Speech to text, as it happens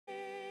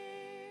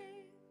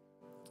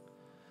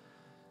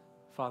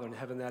Father in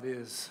heaven, that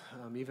is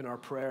even our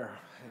prayer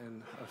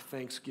and of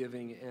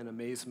thanksgiving and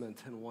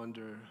amazement and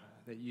wonder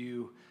that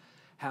you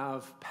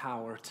have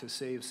power to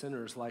save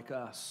sinners like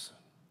us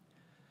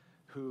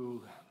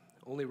who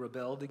only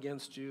rebelled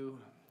against you,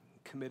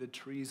 committed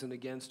treason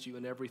against you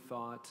in every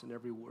thought and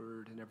every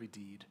word and every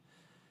deed.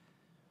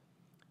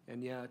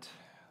 And yet,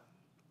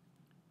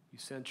 you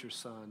sent your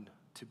Son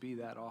to be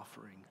that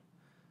offering,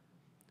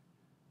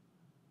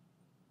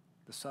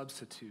 the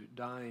substitute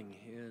dying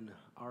in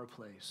our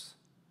place.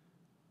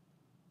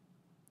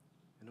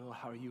 And oh,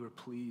 how you were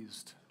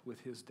pleased with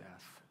his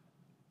death,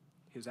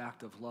 his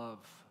act of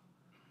love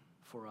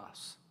for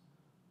us.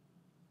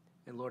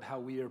 And Lord, how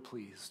we are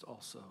pleased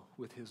also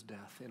with his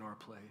death in our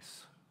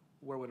place.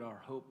 Where would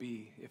our hope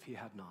be if he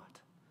had not?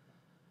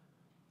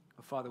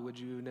 Oh, Father, would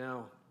you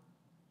now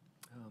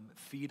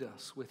feed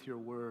us with your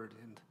word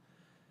and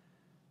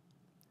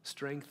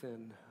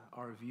strengthen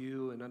our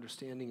view and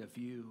understanding of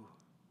you.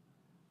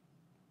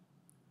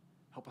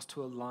 Help us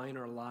to align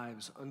our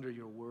lives under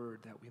your word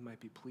that we might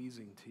be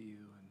pleasing to you,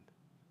 and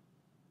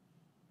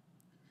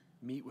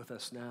meet with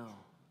us now.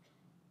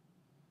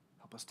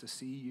 Help us to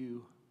see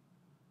you.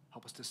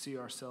 Help us to see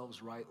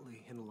ourselves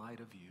rightly in light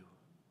of you.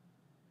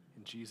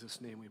 In Jesus'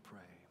 name we pray.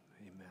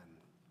 Amen.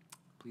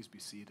 Please be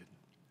seated.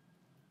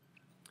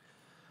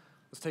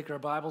 Let's take our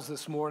Bibles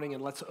this morning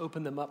and let's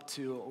open them up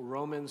to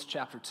Romans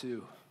chapter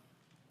 2.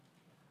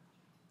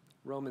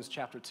 Romans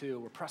chapter 2.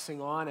 We're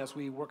pressing on as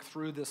we work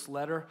through this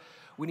letter.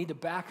 We need to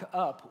back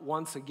up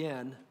once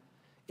again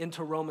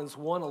into Romans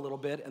 1 a little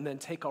bit and then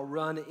take a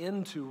run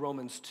into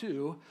Romans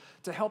 2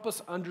 to help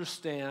us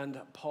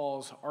understand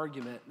Paul's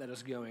argument that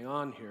is going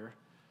on here.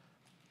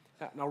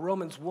 Now,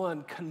 Romans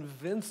 1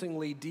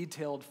 convincingly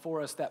detailed for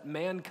us that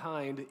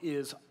mankind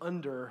is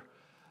under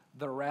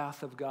the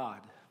wrath of God.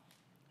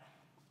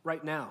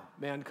 Right now,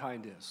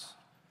 mankind is,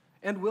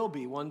 and will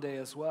be one day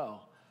as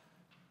well.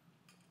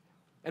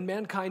 And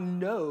mankind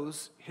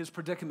knows his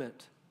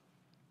predicament,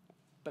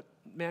 but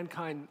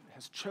mankind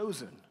has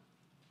chosen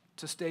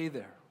to stay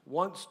there,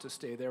 wants to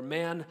stay there.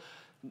 Man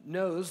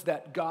knows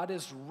that God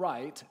is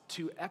right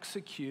to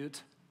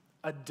execute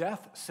a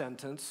death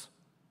sentence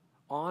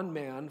on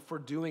man for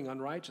doing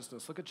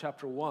unrighteousness. Look at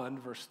chapter 1,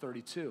 verse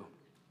 32.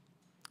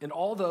 And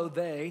although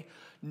they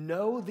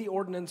know the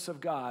ordinance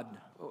of God,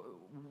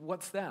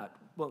 what's that?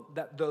 Well,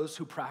 that those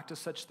who practice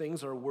such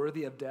things are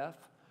worthy of death,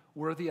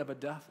 worthy of a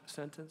death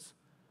sentence.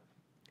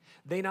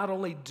 They not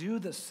only do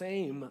the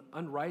same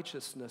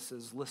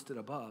unrighteousnesses listed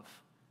above,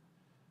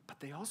 but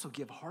they also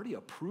give hearty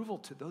approval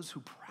to those who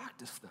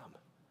practice them.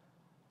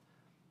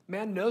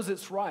 Man knows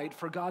it's right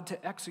for God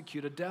to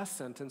execute a death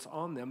sentence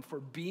on them for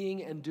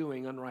being and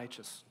doing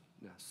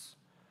unrighteousness.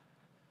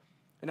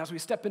 And as we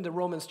step into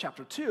Romans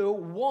chapter 2,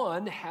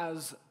 one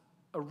has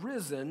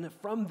arisen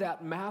from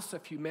that mass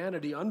of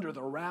humanity under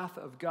the wrath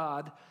of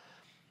God,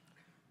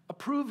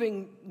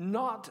 approving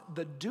not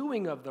the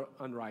doing of the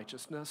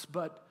unrighteousness,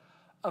 but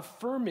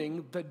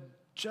affirming the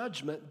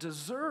judgment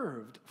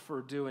deserved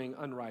for doing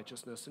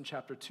unrighteousness. In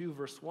chapter 2,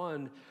 verse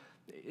 1,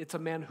 it's a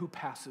man who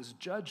passes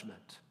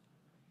judgment.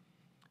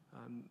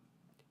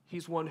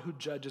 He's one who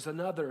judges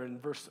another. In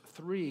verse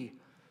 3,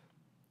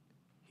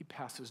 he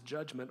passes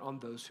judgment on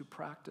those who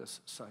practice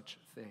such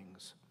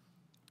things.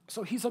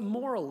 So he's a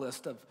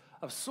moralist of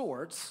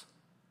sorts.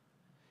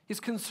 He's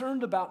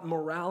concerned about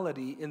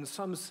morality in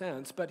some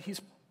sense, but he's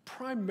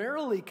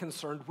primarily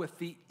concerned with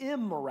the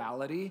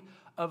immorality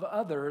of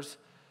others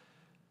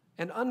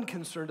and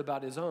unconcerned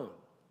about his own.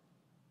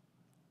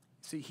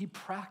 See, he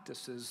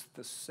practices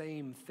the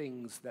same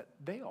things that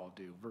they all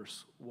do.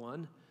 Verse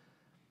 1,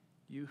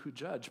 you who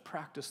judge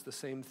practice the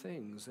same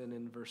things. And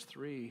in verse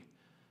 3,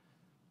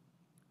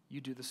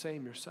 you do the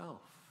same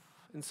yourself.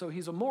 And so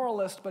he's a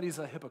moralist, but he's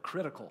a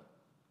hypocritical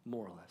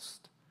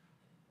moralist.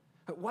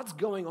 But what's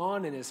going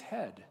on in his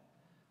head?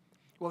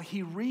 Well,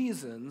 he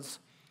reasons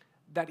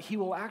that he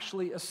will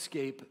actually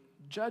escape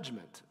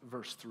judgment,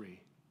 verse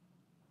 3.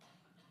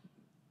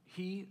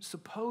 He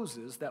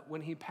supposes that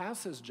when he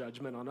passes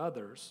judgment on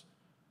others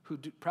who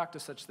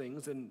practice such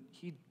things, and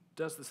he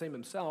does the same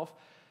himself,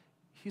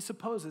 he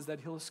supposes that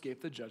he'll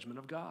escape the judgment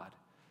of God.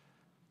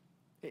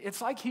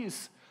 It's like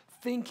he's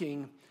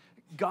thinking,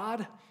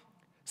 God,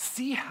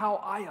 see how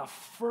I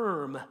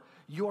affirm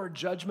your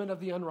judgment of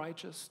the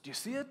unrighteous. Do you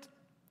see it?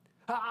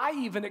 I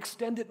even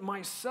extend it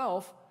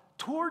myself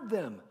toward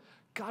them.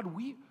 God,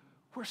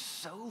 we're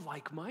so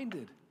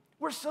like-minded.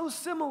 We're so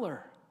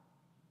similar.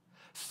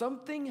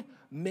 Something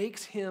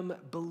makes him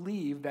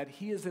believe that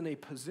he is in a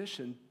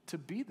position to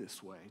be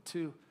this way,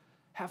 to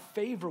have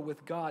favor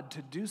with God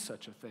to do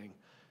such a thing.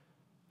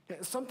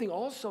 Something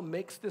also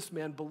makes this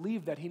man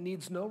believe that he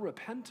needs no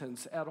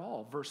repentance at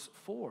all. Verse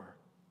 4.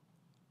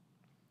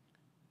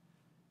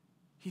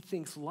 He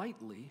thinks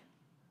lightly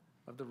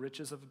of the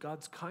riches of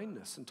God's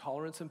kindness and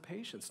tolerance and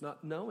patience,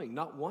 not knowing,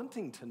 not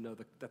wanting to know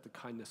that the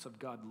kindness of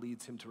God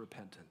leads him to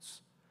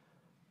repentance.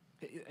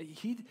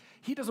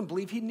 He doesn't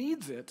believe he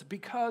needs it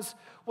because,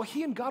 well,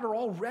 he and God are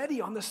already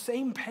on the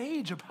same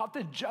page about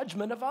the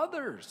judgment of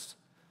others.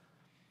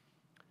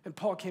 And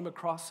Paul came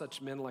across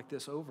such men like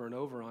this over and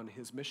over on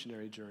his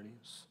missionary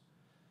journeys.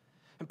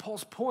 And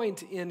Paul's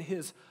point in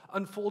his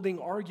unfolding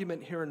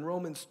argument here in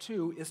Romans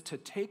 2 is to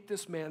take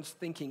this man's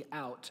thinking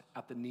out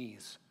at the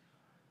knees.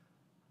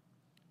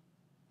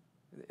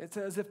 It's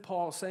as if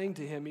Paul's saying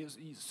to him,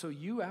 so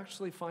you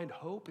actually find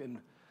hope in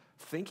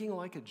thinking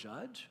like a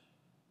judge?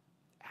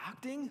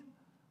 Acting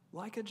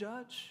like a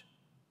judge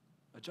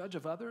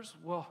of others?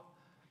 Well,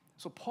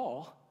 so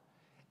Paul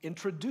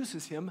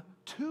introduces him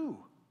to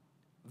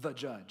the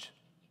judge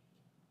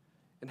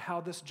and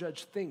how this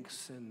judge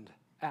thinks and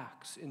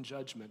acts in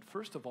judgment.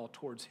 First of all,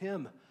 towards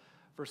him.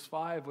 Verse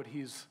 5, what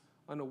he's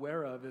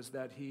unaware of is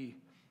that he,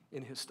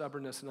 in his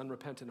stubbornness and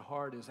unrepentant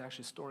heart, is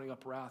actually storing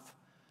up wrath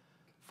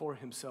for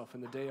himself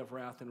in the day of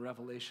wrath and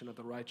revelation of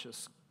the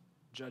righteous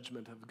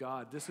judgment of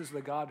God. This is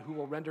the God who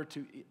will render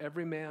to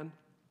every man,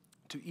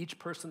 to each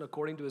person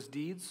according to his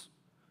deeds.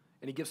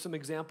 And he gives some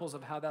examples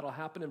of how that'll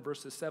happen in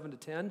verses 7 to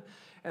 10.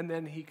 And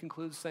then he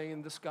concludes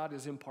saying this God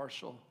is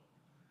impartial.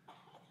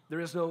 There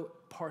is no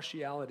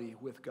partiality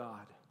with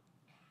God.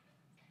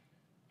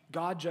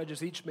 God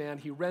judges each man.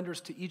 He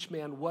renders to each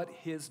man what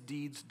his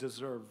deeds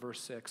deserve, verse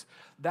 6.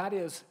 That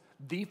is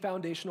the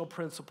foundational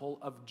principle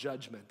of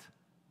judgment.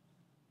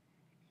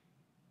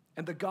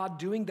 And the God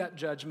doing that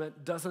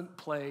judgment doesn't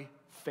play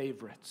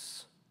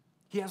favorites.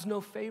 He has no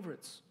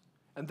favorites.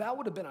 And that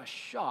would have been a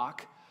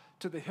shock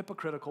to the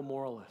hypocritical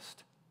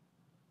moralist.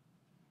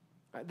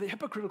 The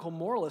hypocritical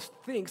moralist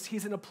thinks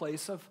he's in a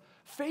place of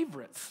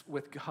favorites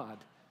with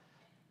God.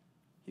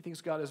 He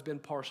thinks God has been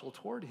partial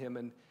toward him,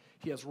 and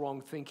he has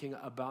wrong thinking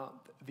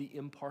about the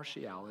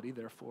impartiality,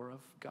 therefore, of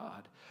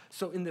God.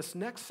 So in this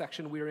next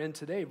section we are in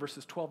today,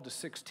 verses 12 to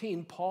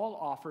 16, Paul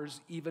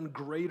offers even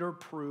greater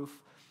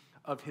proof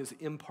of his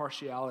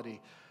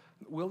impartiality.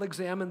 We'll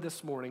examine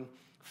this morning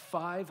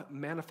 5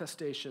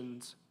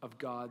 manifestations of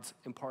God's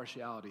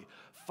impartiality,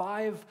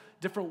 5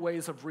 different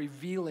ways of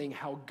revealing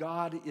how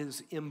God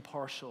is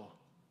impartial.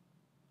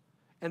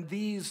 And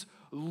these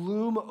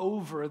loom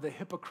over the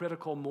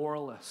hypocritical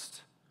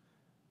moralist.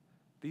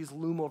 These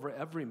loom over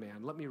every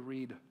man. Let me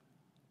read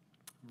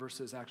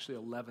verses actually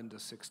 11 to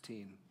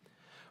 16.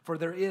 For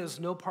there is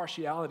no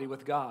partiality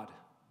with God.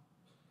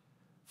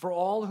 For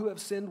all who have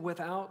sinned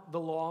without the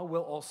law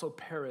will also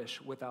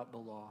perish without the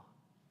law.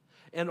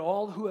 And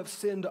all who have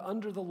sinned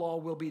under the law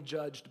will be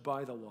judged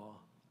by the law.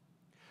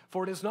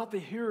 For it is not the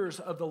hearers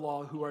of the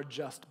law who are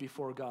just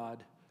before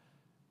God,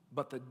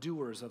 but the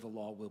doers of the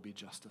law will be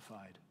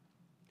justified.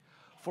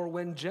 For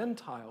when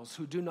Gentiles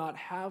who do not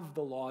have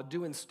the law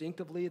do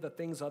instinctively the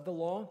things of the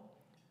law,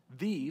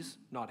 these,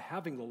 not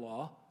having the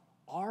law,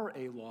 are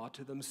a law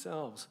to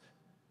themselves,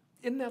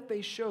 in that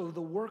they show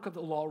the work of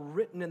the law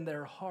written in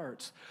their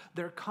hearts,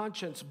 their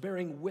conscience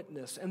bearing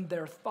witness, and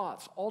their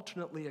thoughts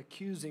alternately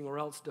accusing or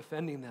else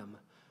defending them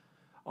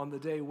on the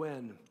day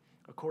when,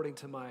 according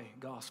to my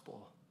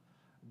gospel,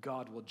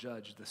 God will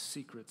judge the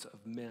secrets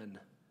of men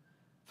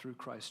through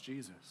Christ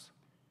Jesus.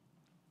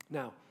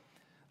 Now,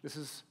 this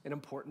is an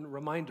important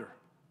reminder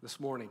this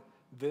morning.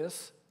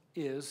 This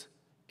is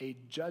a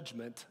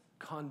judgment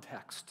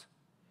context.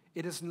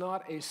 It is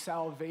not a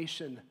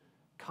salvation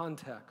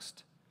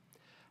context.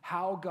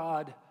 How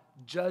God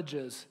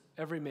judges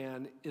every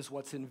man is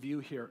what's in view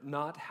here,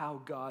 not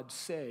how God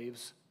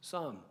saves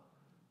some.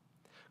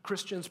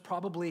 Christians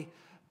probably,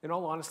 in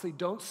all honesty,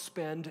 don't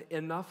spend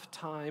enough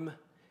time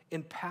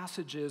in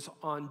passages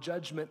on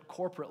judgment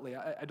corporately.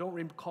 I don't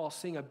recall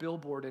seeing a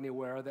billboard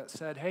anywhere that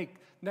said, hey,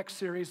 next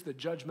series, the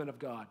judgment of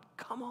God.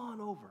 Come on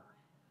over.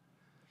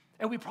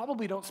 And we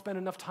probably don't spend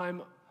enough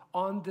time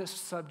on this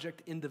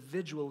subject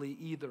individually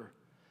either.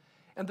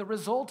 And the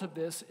result of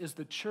this is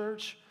the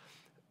church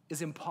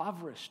is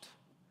impoverished.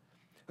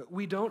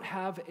 We don't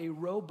have a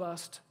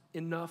robust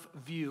enough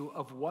view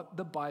of what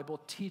the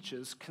Bible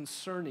teaches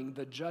concerning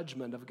the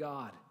judgment of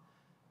God.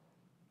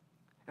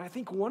 And I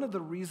think one of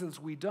the reasons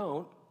we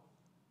don't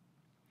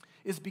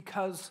is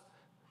because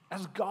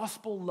as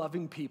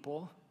gospel-loving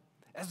people,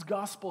 as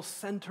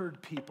gospel-centered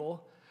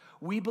people,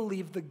 we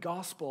believe the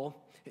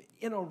gospel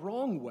in a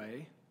wrong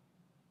way,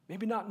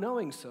 maybe not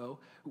knowing so,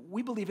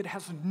 we believe it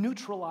has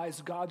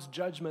neutralized God's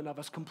judgment of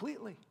us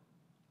completely.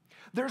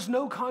 There's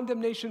no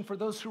condemnation for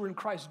those who are in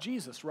Christ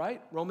Jesus,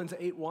 right? Romans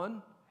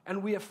 8:1,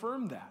 and we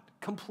affirm that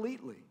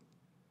completely.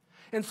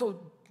 And so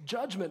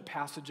judgment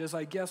passages,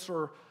 I guess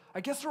are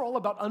all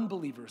about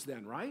unbelievers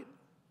then, right?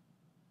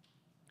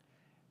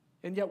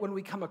 And yet when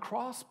we come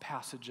across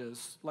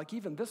passages, like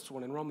even this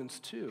one in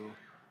Romans 2,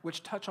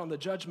 which touch on the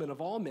judgment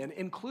of all men,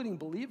 including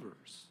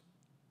believers,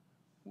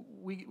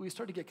 we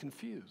start to get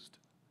confused.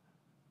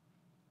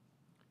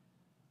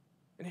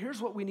 And here's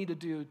what we need to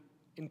do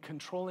in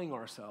controlling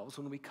ourselves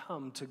when we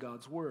come to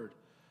God's word.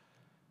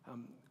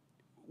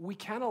 We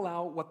can't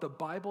allow what the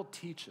Bible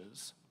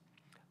teaches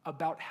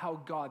about how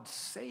God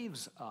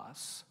saves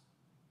us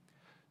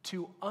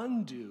to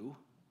undo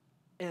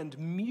and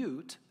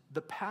mute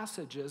the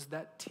passages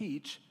that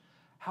teach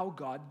how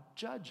God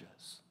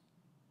judges,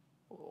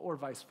 or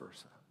vice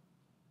versa.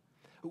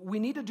 We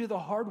need to do the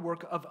hard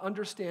work of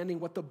understanding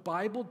what the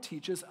Bible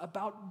teaches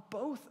about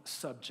both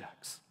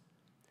subjects,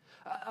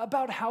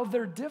 about how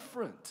they're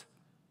different.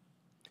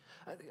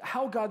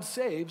 How God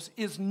saves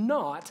is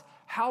not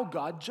how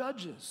God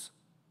judges.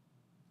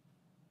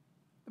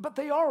 But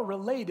they are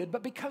related,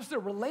 but because they're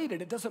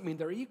related, it doesn't mean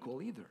they're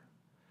equal either.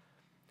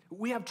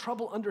 We have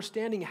trouble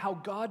understanding how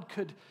God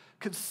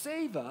could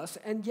save us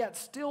and yet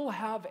still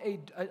have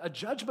a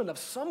judgment of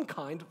some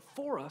kind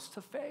for us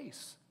to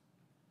face.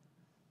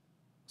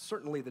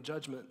 Certainly the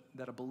judgment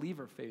that a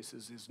believer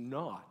faces is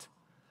not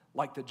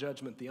like the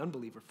judgment the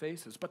unbeliever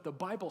faces, but the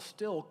Bible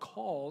still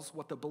calls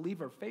what the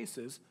believer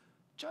faces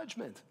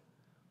judgment.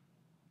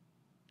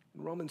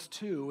 Romans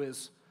 2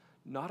 is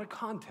not a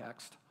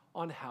context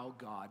on how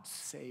God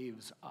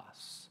saves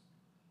us.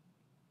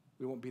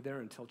 We won't be there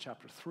until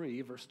chapter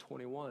 3, verse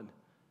 21.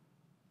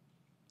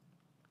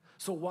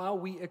 So while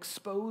we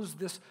expose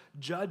this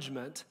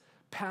judgment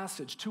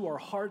passage to our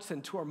hearts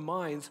and to our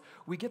minds,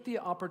 we get the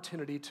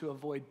opportunity to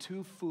avoid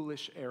two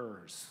foolish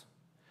errors.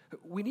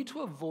 We need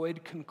to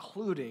avoid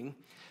concluding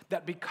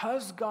that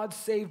because God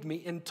saved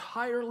me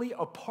entirely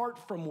apart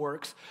from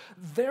works,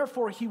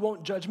 therefore he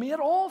won't judge me at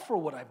all for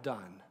what I've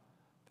done.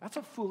 That's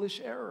a foolish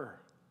error.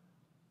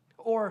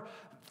 Or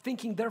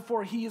thinking,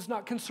 therefore, he is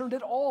not concerned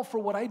at all for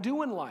what I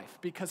do in life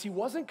because he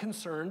wasn't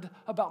concerned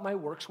about my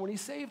works when he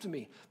saved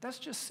me. That's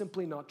just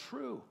simply not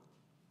true.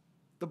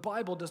 The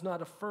Bible does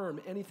not affirm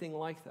anything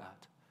like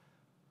that.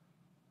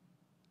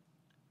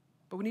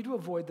 But we need to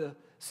avoid the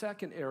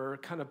second error,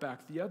 kind of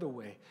back the other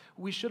way.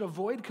 We should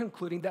avoid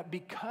concluding that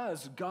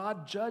because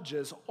God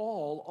judges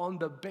all on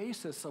the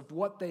basis of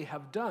what they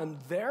have done,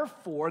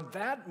 therefore,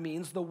 that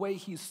means the way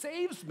he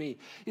saves me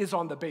is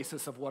on the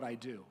basis of what I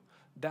do.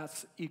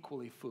 That's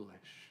equally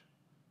foolish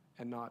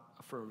and not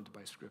affirmed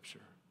by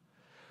Scripture.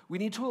 We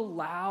need to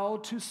allow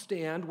to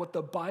stand what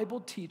the Bible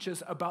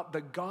teaches about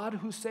the God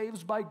who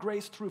saves by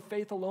grace through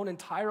faith alone,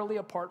 entirely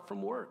apart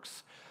from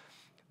works.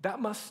 That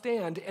must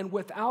stand, and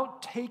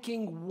without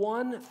taking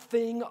one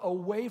thing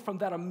away from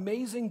that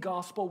amazing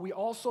gospel, we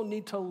also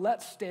need to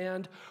let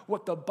stand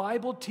what the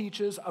Bible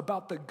teaches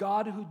about the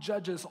God who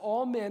judges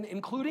all men,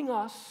 including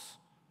us,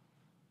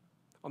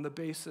 on the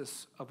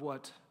basis of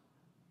what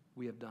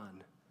we have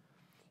done.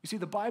 You see,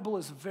 the Bible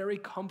is very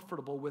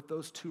comfortable with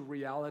those two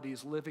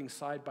realities living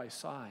side by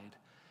side.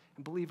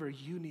 And believer,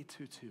 you need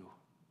to too.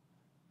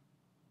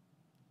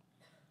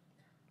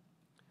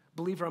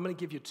 Believer, I'm going to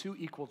give you two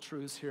equal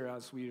truths here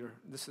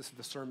this is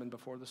the sermon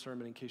before the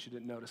sermon in case you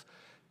didn't notice.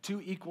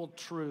 Two equal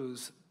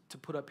truths to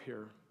put up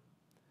here.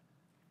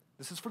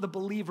 This is for the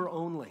believer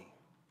only.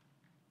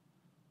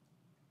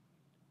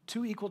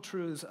 Two equal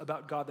truths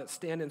about God that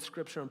stand in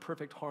Scripture in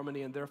perfect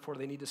harmony, and therefore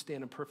they need to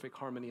stand in perfect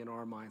harmony in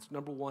our minds.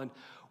 Number one,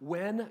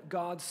 when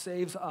God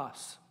saves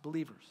us,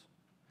 believers,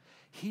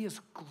 he is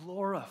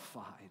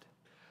glorified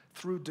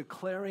through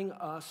declaring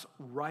us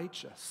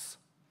righteous,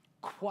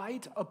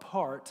 quite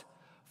apart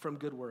from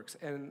good works.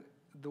 And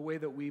the way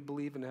that we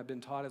believe and have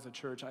been taught as a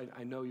church,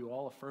 I know you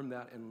all affirm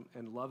that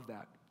and love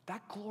that.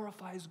 That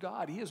glorifies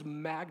God. He is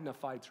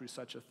magnified through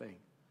such a thing.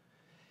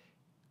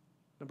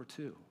 Number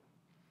two,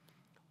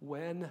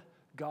 when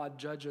God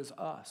judges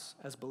us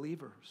as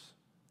believers,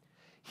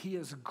 he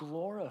is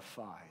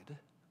glorified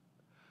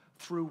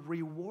through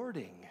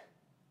rewarding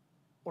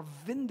or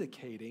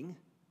vindicating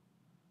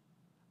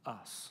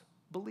us,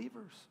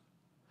 believers,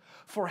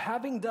 for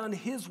having done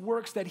his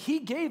works that he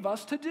gave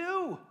us to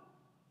do.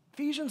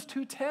 Ephesians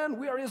 2:10,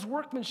 we are his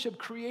workmanship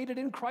created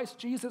in Christ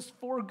Jesus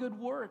for good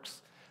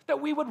works,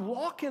 that we would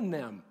walk in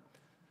them.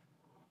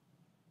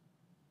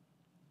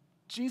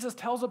 Jesus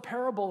tells a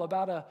parable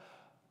about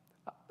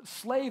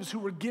slaves who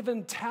were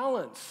given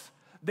talents.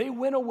 They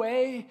went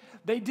away,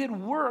 they did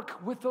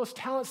work with those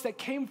talents that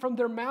came from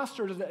their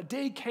master. A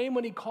day came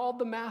when he called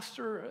the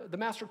master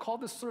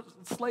called the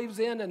slaves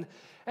in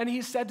and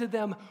he said to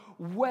them,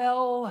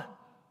 "Well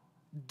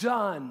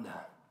done,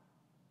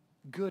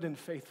 good and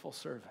faithful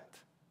servant."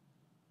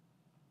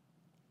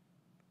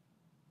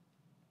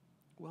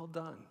 Well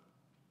done.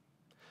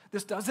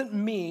 This doesn't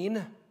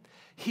mean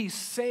he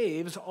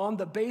saves on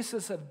the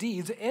basis of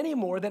deeds any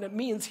more than it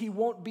means we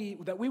won't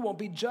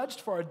be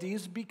judged for our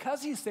deeds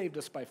because he saved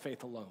us by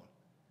faith alone.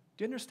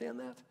 Do you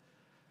understand that?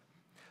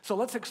 So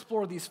let's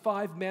explore these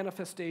 5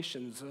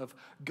 manifestations of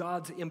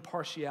God's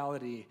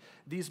impartiality.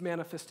 These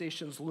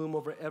manifestations loom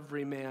over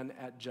every man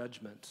at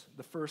judgment.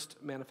 The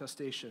first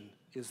manifestation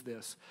is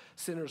this: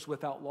 sinners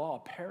without law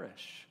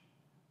perish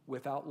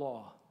without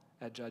law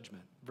at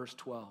judgment. Verse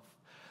 12.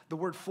 The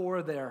word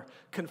 "for" there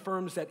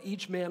confirms that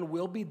each man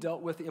will be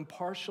dealt with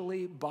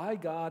impartially by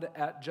God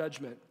at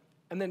judgment.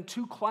 And then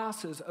 2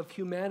 classes of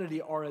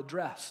humanity are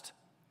addressed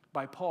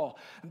by Paul.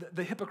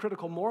 The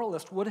hypocritical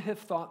moralist would have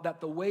thought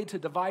that the way to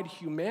divide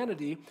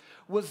humanity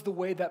was the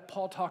way that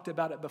Paul talked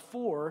about it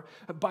before,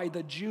 by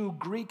the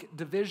Jew-Greek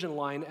division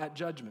line at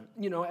judgment.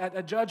 You know,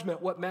 at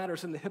judgment, what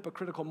matters in the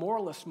hypocritical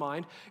moralist's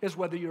mind is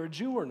whether you're a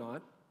Jew or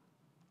not.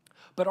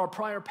 But our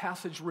prior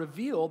passage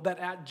revealed that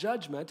at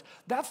judgment,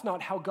 that's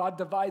not how God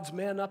divides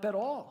man up at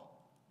all.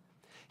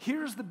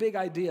 Here's the big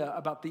idea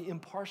about the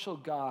impartial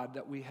God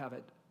that we have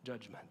at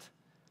judgment.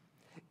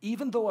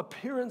 Even though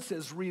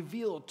appearances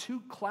reveal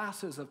two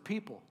classes of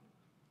people,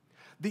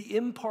 the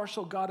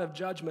impartial God of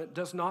judgment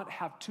does not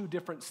have two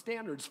different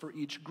standards for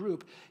each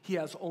group. He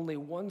has only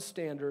one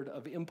standard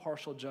of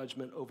impartial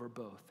judgment over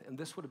both. And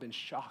this would have been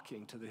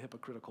shocking to the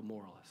hypocritical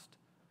moralist.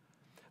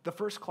 The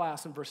first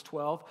class in verse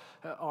 12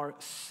 are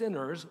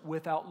sinners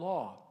without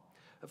law.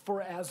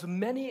 For as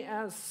many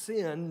as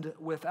sinned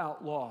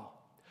without law,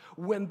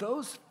 when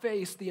those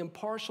face the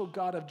impartial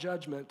God of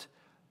judgment,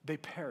 they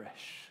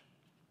perish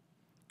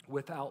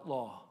without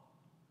law.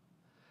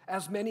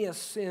 As many as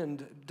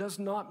sinned does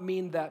not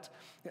mean that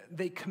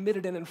they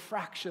committed an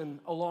infraction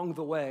along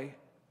the way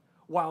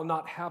while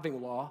not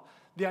having law.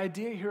 The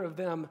idea here of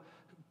them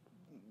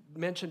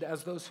mentioned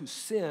as those who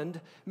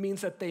sinned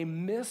means that they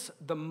miss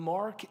the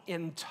mark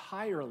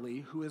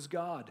entirely, who is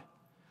God.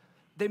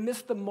 They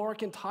miss the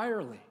mark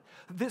entirely.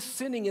 This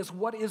sinning is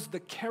what is the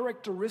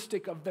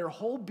characteristic of their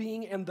whole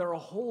being and their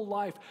whole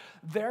life.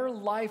 Their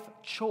life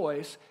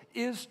choice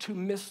is to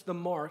miss the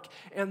mark,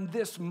 and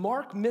this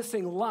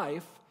mark-missing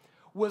life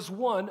was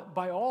one,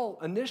 by all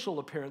initial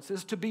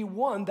appearances, to be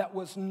one that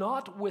was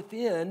not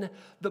within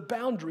the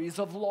boundaries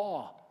of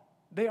law.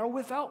 They are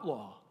without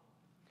law.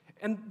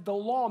 And the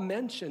law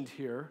mentioned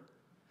here,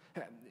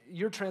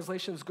 your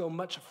translations go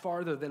much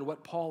farther than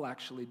what Paul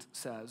actually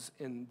says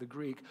in the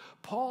Greek.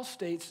 Paul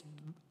states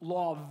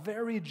law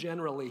very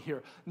generally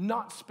here,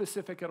 not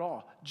specific at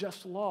all,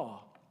 just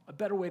law. A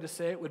better way to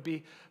say it would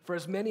be, for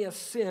as many as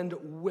sinned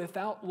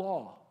without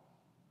law.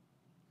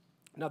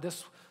 Now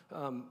this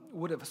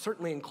would have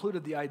certainly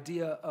included the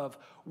idea of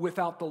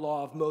without the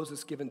law of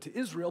Moses given to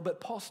Israel,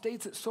 but Paul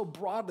states it so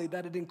broadly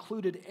that it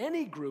included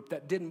any group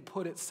that didn't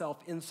put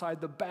itself inside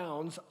the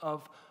bounds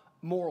of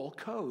moral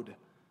code.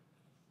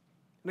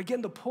 And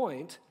again, the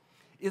point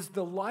is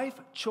the life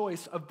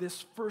choice of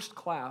this first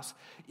class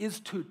is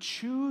to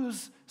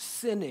choose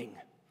sinning.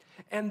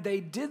 And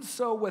they did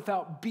so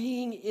without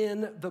being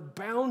in the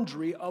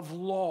boundary of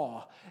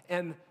law,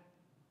 and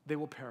they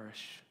will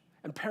perish.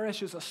 And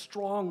perish is a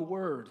strong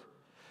word.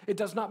 It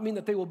does not mean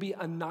that they will be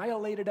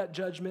annihilated at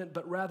judgment,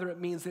 but rather it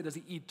means it is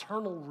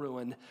eternal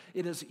ruin.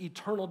 It is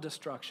eternal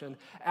destruction.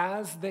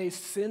 As they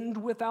sinned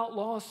without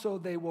law, so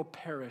they will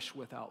perish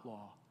without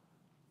law.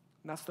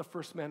 And that's the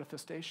first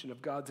manifestation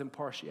of God's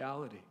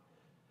impartiality.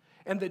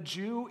 And the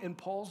Jew in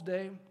Paul's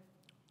day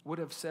would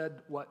have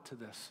said what to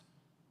this?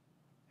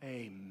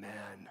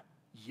 Amen.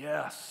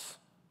 Yes.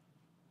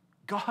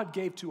 God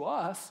gave to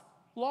us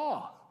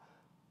law.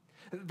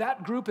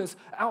 That group is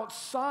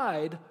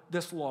outside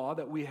this law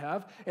that we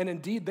have, and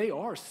indeed they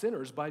are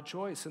sinners by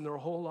choice in their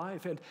whole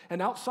life.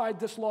 And outside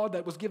this law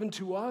that was given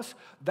to us,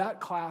 that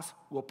class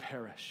will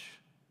perish.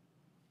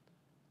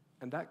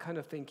 And that kind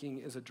of thinking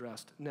is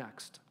addressed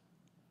next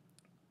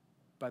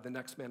by the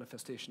next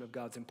manifestation of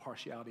God's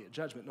impartiality at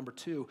judgment. Number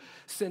 2,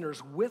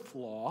 sinners with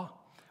law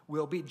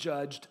will be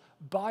judged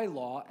by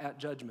law at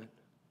judgment.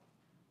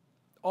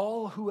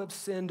 All who have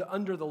sinned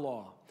under the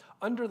law.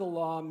 Under the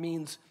law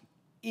means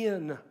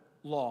in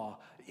law,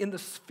 in the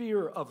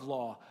sphere of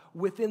law,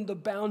 within the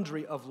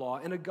boundary of law.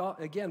 And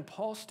again,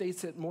 Paul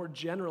states it more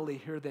generally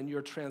here than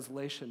your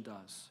translation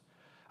does.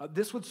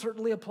 This would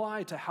certainly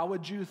apply to how a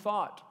Jew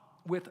thought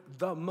with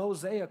the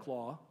Mosaic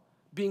law,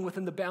 being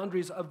within the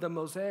boundaries of the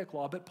Mosaic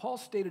law, but Paul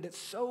stated it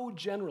so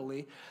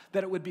generally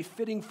that it would be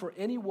fitting for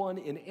anyone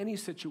in any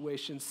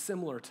situation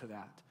similar to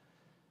that.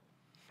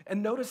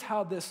 And notice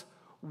how this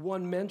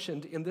one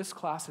mentioned in this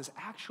class is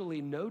actually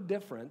no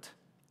different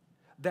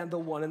than the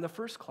one in the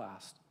first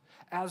class.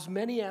 As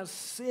many as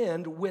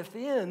sinned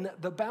within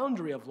the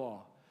boundary of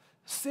law.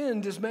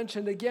 Sinned is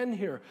mentioned again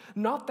here.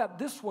 Not that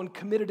this one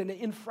committed an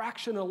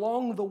infraction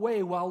along the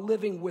way while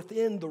living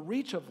within the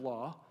reach of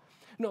law.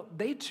 No,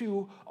 they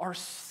too are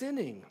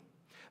sinning.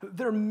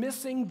 They're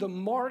missing the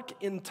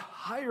mark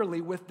entirely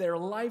with their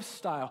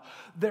lifestyle.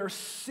 Their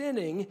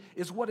sinning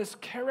is what is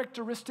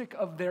characteristic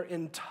of their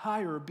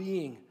entire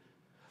being.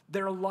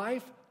 Their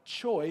life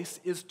choice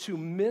is to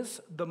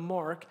miss the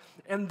mark,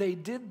 and they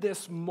did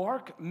this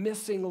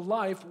mark-missing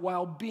life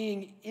while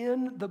being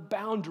in the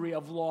boundary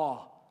of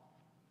law.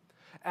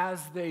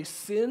 As they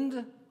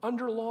sinned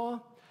under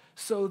law,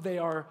 so they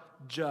are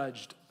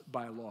judged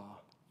by law.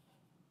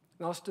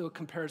 Now let's do a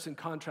comparison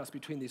contrast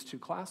between these two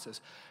classes.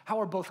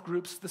 How are both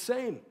groups the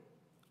same?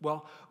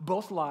 Well,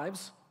 both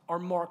lives are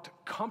marked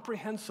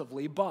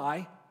comprehensively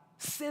by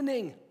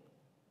sinning.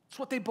 It's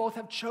what they both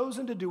have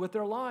chosen to do with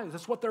their lives.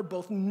 It's what they're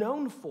both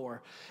known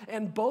for.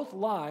 And both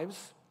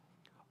lives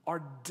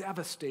are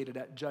devastated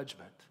at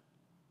judgment,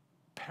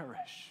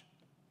 perish,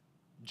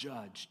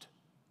 judged.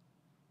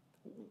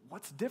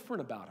 What's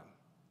different about them?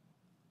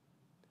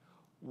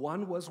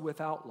 One was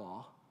without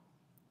law,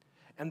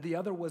 and the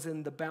other was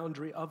in the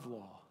boundary of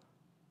law.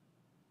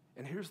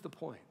 And here's the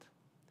point.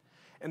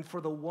 And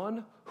for the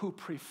one who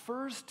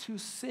prefers to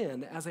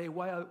sin as a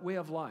way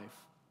of life,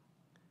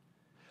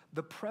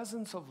 the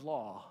presence of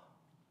law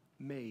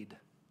made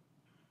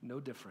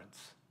no difference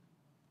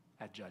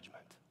at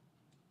judgment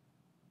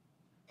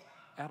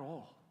at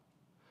all.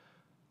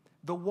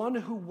 The one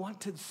who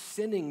wanted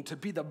sinning to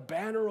be the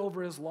banner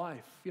over his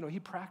life, he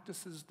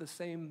practices the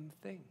same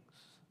things.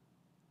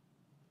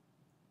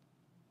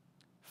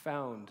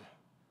 Found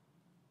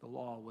the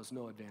law was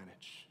no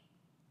advantage.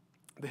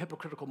 The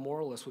hypocritical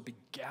moralist would be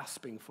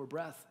gasping for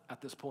breath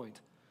at this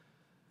point.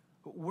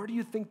 Where do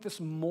you think this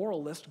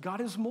moralist got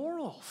his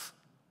morals?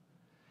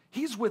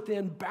 He's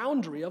within the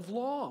boundary of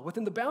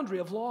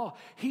law.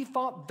 He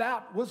thought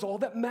that was all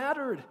that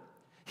mattered.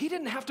 He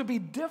didn't have to be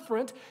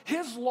different.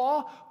 His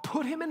law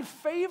put him in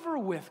favor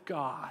with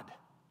God.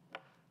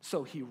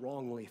 So he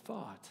wrongly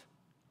thought.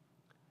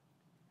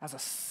 As a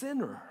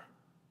sinner,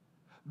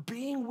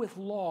 being with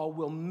law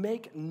will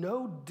make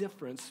no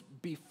difference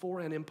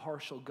before an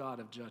impartial God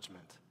of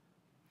judgment.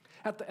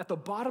 At the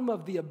bottom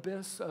of the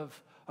abyss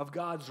of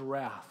God's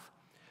wrath,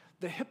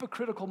 the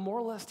hypocritical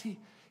moralist,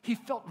 he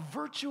felt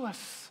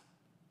virtuous.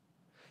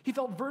 He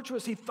felt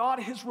virtuous. He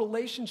thought his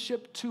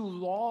relationship to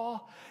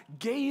law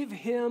gave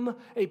him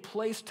a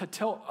place to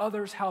tell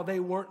others how they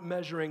weren't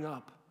measuring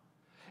up.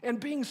 And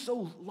being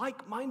so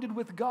like-minded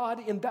with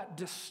God in that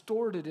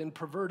distorted and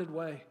perverted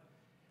way,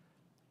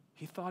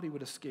 he thought he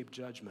would escape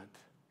judgment,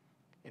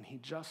 and he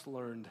just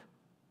learned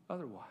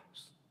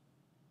otherwise.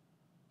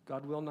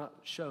 God will not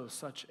show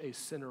such a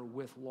sinner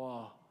with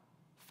law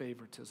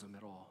favoritism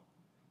at all.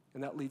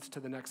 And that leads to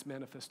the next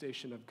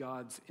manifestation of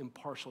God's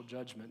impartial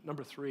judgment.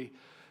 Number 3,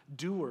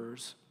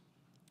 doers,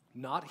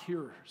 not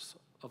hearers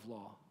of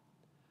law,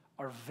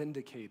 are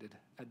vindicated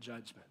at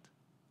judgment.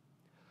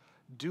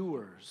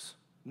 Doers,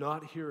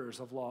 not hearers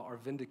of law, are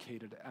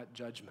vindicated at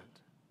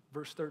judgment.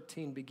 Verse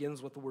 13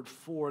 begins with the word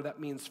 "for." That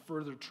means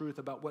further truth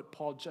about what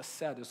Paul just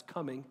said is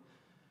coming.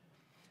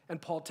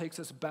 And Paul takes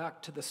us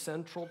back to the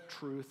central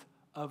truth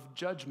of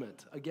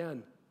judgment.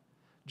 Again,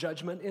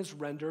 judgment is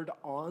rendered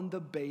on the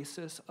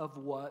basis of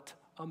what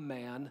a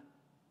man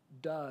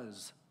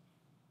does.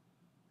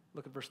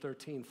 Look at verse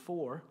 13.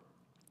 For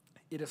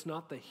it is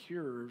not the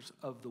hearers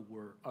of the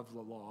word of the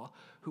law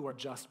who are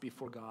just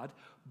before God,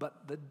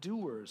 but the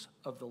doers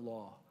of the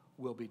law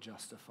will be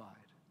justified.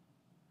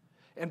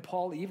 And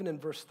Paul, even in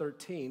verse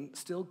 13,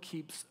 still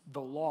keeps the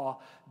law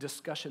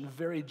discussion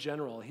very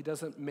general. He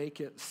doesn't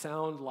make it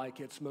sound like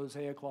it's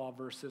Mosaic law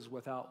versus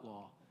without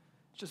law.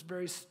 It's just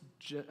very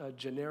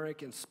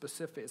generic and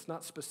specific. It's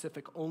not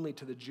specific only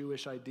to the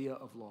Jewish idea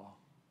of law,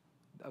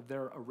 of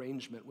their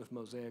arrangement with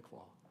Mosaic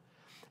law.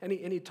 And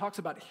he talks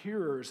about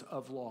hearers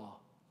of law.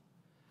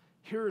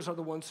 Hearers are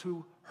the ones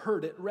who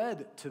heard it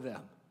read to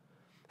them.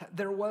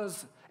 There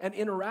was an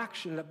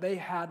interaction that they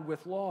had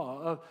with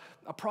law,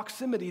 a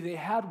proximity they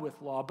had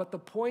with law, but the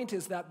point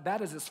is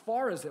that is as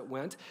far as it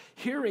went.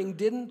 Hearing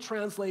didn't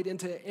translate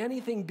into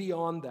anything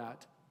beyond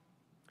that.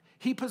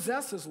 He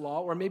possesses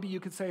law, or maybe you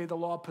could say the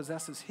law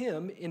possesses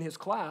him in his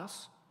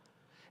class.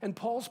 And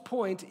Paul's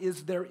point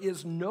is there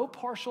is no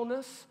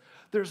partialness,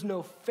 there's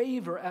no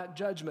favor at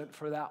judgment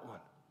for that one.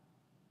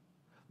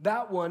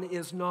 That one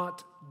is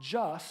not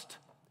just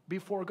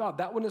before God.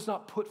 That one is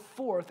not put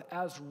forth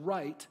as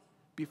right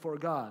before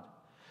God.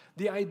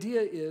 The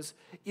idea is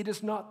it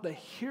is not the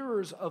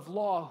hearers of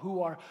law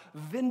who are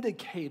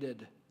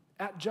vindicated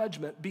at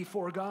judgment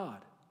before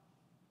God.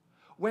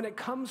 When it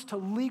comes to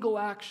legal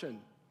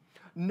action,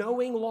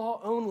 knowing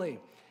law only,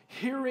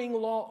 hearing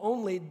law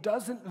only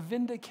doesn't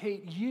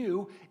vindicate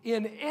you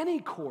in any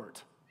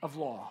court of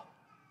law.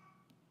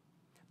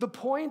 The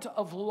point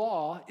of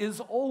law is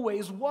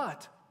always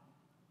what?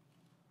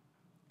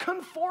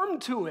 Conform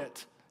to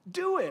it.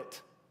 Do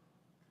it.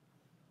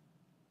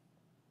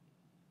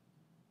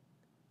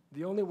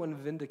 The only one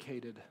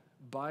vindicated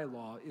by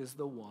law is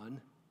the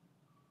one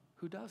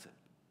who does it.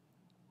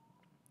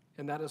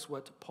 And that is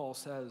what Paul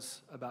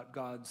says about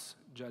God's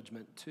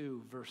judgment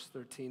too. Verse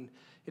 13,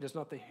 it is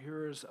not the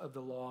hearers of the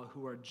law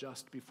who are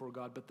just before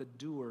God, but the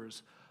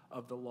doers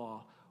of the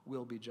law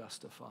will be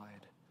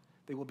justified.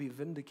 They will be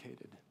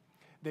vindicated.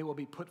 They will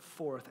be put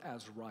forth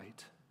as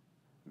right.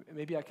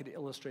 Maybe I could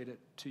illustrate it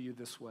to you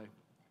this way.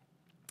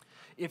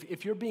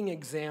 If you're being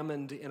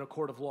examined in a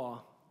court of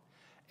law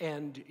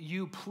and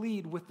you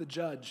plead with the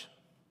judge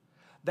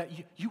that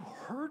you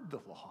heard the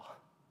law,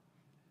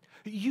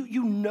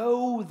 you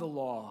know the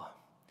law.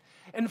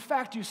 In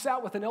fact, you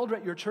sat with an elder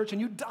at your church and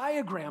you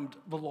diagrammed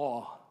the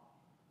law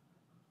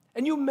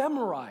and you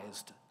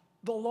memorized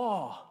the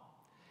law.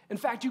 In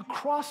fact, you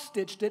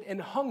cross-stitched it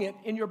and hung it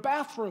in your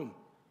bathroom.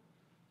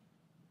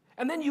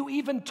 And then you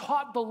even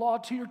taught the law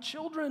to your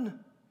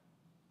children.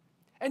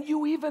 And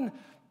you even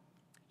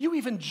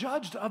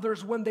judged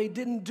others when they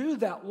didn't do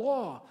that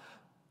law.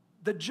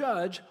 The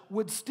judge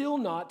would still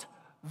not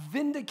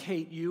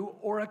vindicate you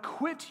or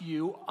acquit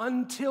you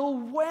until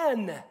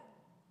when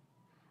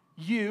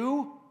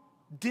you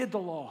did the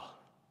law.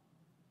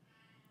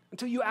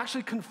 Until you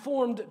actually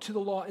conformed to the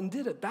law and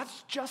did it.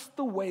 That's just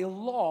the way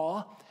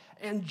law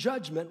and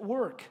judgment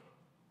work.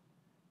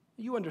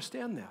 You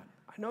understand that.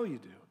 I know you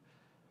do.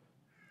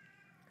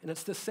 And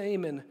it's the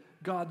same in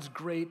God's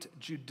great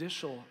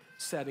judicial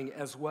setting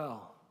as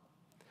well.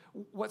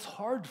 What's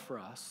hard for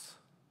us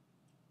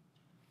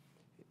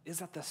is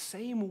that the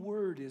same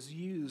word is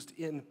used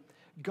in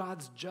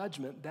God's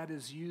judgment that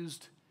is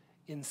used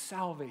in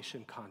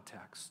salvation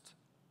context,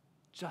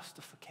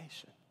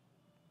 justification,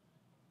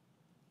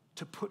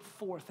 to put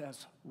forth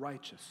as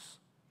righteous.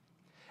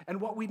 And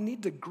what we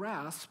need to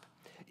grasp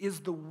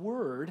is the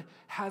word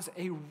has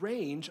a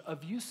range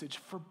of usage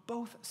for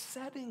both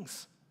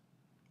settings.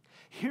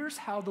 Here's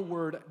how the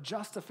word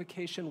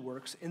justification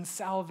works in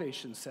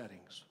salvation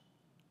settings.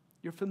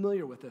 You're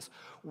familiar with this.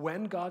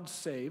 When God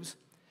saves,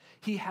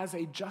 he has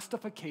a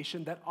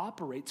justification that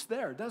operates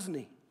there, doesn't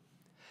he?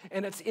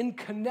 And it's in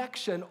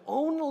connection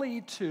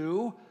only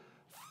to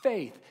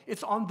faith.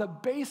 It's on the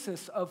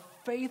basis of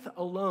faith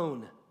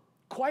alone,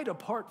 quite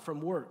apart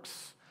from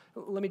works.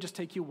 Let me just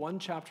take you one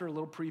chapter, a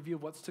little preview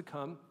of what's to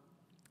come.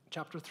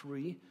 Chapter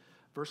 3,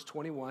 verse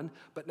 21,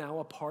 but now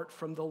apart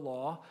from the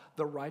law,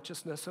 the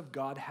righteousness of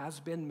God has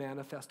been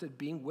manifested,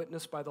 being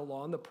witnessed by the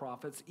law and the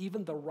prophets,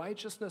 even the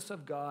righteousness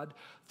of God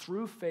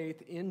through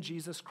faith in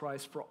Jesus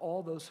Christ for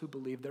all those who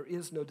believe. There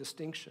is no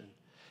distinction.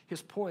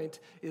 His point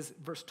is,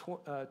 verse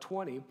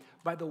 20,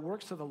 by the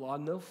works of the law,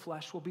 no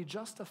flesh will be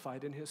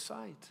justified in his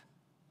sight.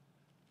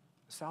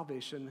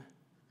 Salvation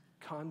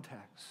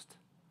context.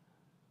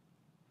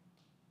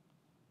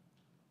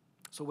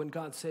 So when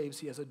God saves,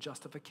 he has a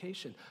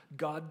justification.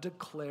 God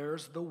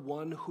declares the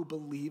one who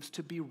believes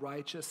to be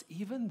righteous,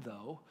 even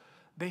though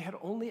they had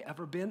only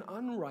ever been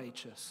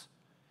unrighteous.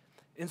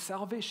 In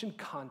salvation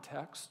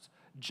context,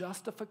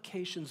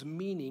 justification's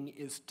meaning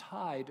is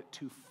tied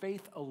to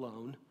faith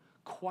alone,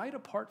 quite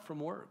apart from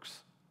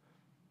works.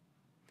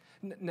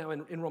 Now,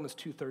 in Romans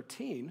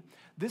 2:13,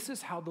 this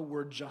is how the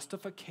word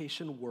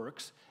justification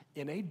works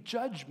in a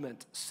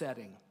judgment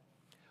setting.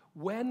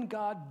 When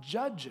God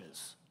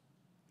judges,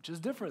 which is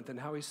different than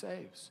how he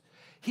saves,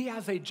 he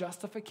has a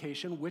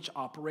justification which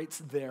operates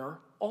there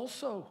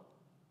also.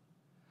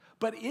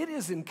 But it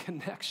is in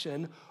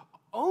connection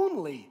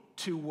only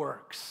to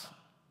works,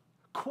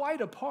 quite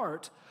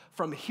apart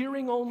from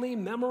hearing only,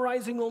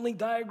 memorizing only,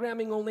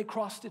 diagramming only,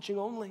 cross-stitching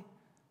only.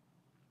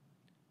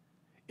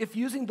 If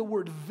using the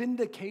word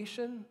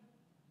vindication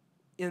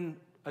in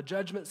a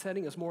judgment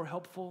setting is more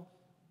helpful,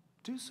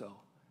 do so.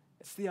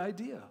 It's the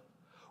idea.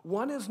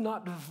 One is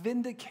not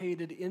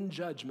vindicated in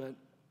judgment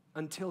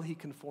until he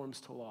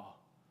conforms to law.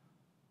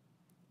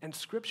 And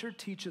Scripture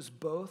teaches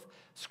both.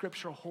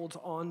 Scripture holds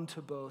on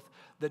to both.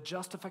 The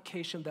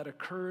justification that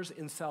occurs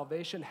in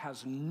salvation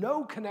has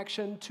no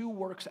connection to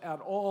works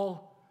at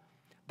all.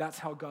 That's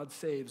how God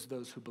saves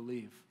those who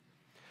believe.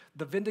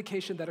 The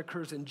vindication that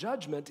occurs in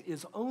judgment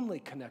is only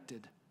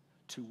connected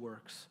to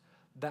works.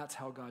 That's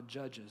how God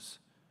judges.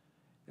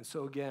 And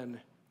so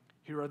again,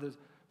 here are the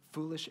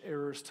foolish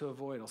errors to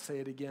avoid. I'll say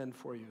it again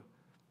for you.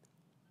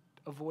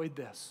 Avoid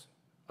this.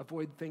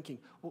 Avoid thinking,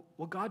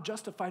 well, God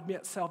justified me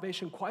at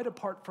salvation quite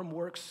apart from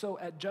works, so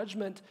at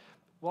judgment,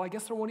 well, I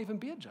guess there won't even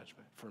be a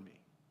judgment for me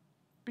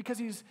because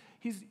he's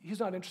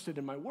not interested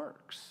in my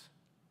works.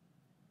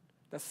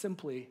 That's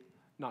simply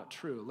not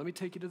true. Let me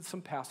take you to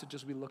some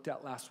passages we looked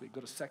at last week. Go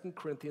to 2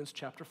 Corinthians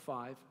chapter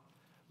 5,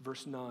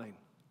 verse 9.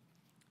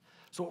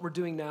 So what we're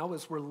doing now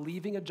is we're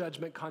leaving a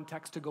judgment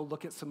context to go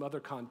look at some other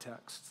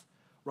contexts.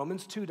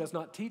 Romans 2 does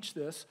not teach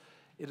this.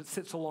 It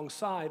sits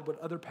alongside what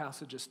other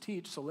passages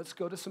teach, so let's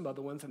go to some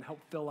other ones and help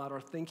fill out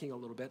our thinking a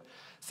little bit.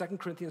 2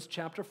 Corinthians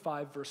chapter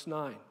 5, verse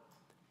 9.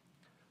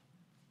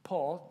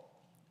 Paul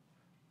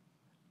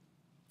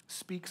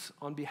speaks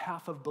on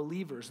behalf of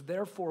believers.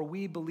 Therefore,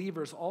 we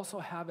believers also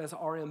have as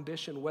our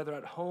ambition, whether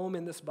at home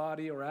in this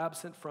body or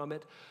absent from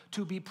it,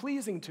 to be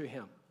pleasing to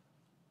him.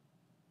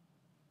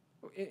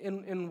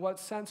 In what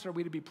sense are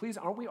we to be pleased?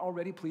 Aren't we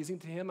already pleasing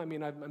to him? I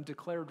mean, I'm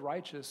declared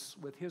righteous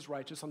with his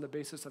righteousness on the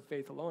basis of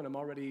faith alone. I'm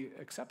already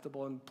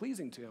acceptable and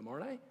pleasing to him,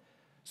 aren't I?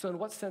 So in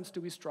what sense do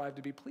we strive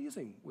to be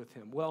pleasing with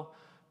him? Well,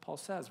 Paul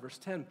says, verse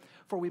 10,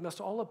 for we must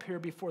all appear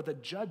before the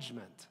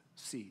judgment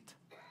seat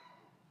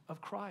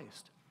of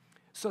Christ,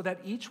 so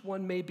that each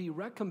one may be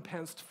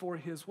recompensed for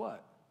his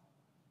what?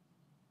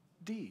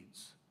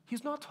 Deeds.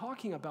 He's not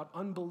talking about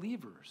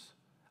unbelievers.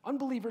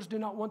 Unbelievers do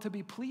not want to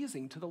be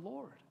pleasing to the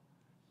Lord.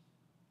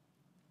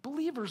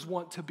 Believers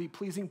want to be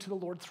pleasing to the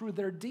Lord through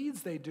their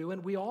deeds they do,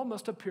 and we all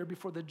must appear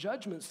before the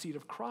judgment seat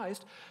of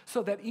Christ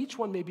so that each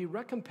one may be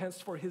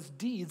recompensed for his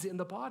deeds in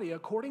the body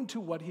according to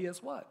what he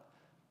has what?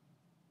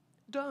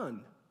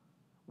 Done,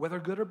 whether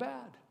good or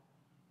bad.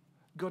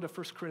 Go to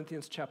 1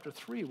 Corinthians chapter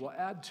 3. We'll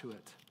add to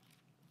it.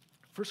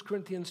 1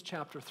 Corinthians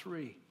chapter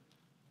 3,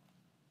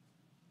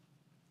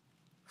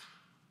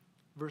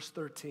 verse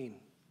 13.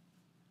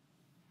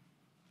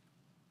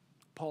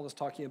 Paul is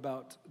talking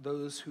about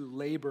those who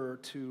labor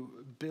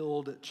to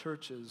build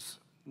churches,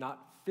 not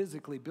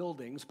physically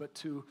buildings, but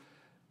to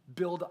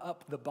build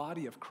up the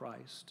body of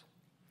Christ.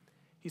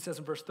 He says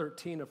in verse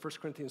 13 of 1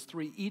 Corinthians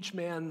 3, each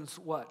man's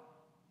what?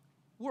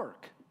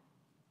 Work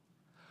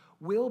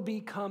will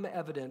become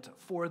evident,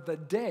 for the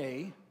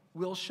day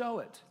will show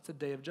it. It's a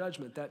day of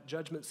judgment, that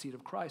judgment seat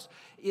of Christ.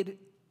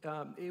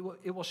 For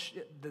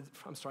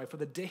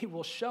the day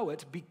will show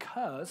it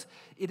because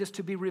it is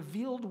to be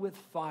revealed with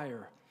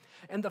fire.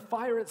 And the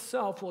fire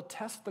itself will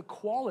test the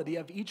quality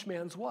of each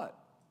man's what?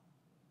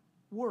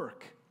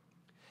 Work.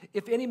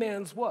 If any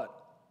man's what?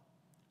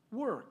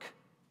 Work,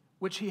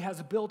 which he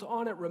has built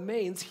on it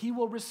remains, he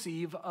will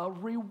receive a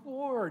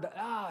reward.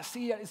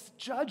 See, it's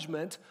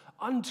judgment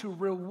unto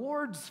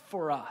rewards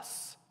for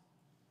us.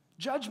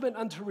 Judgment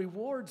unto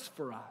rewards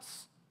for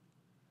us.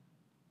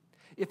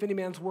 If any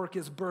man's work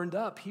is burned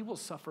up, he will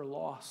suffer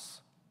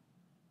loss.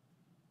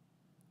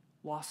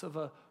 Loss of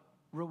a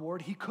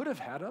reward he could have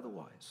had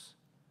otherwise.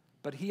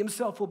 But he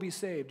himself will be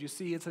saved. You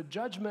see, it's a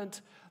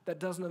judgment that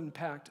doesn't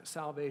impact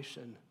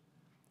salvation,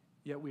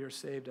 yet we are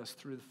saved as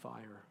through the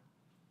fire,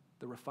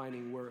 the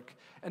refining work.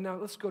 And now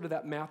let's go to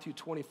that Matthew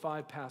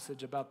 25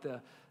 passage about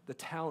the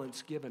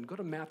talents given. Go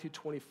to Matthew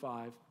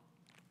 25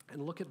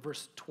 and look at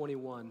verse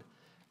 21.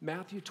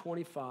 Matthew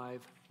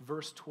 25,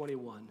 verse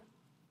 21.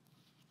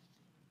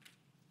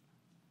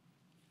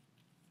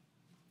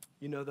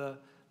 You know the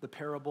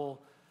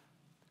parable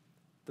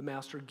the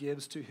master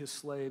gives to his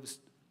slaves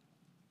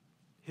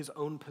his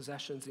own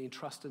possessions, and he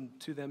entrusted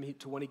to them.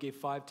 To one he gave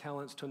 5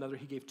 talents, to another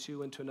he gave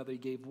 2, and to another he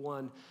gave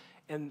 1.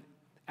 And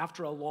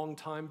after a long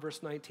time,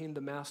 verse 19,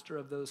 the master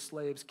of those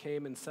slaves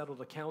came and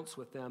settled accounts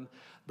with them.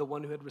 The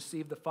one who had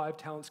received the 5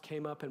 talents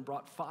came up and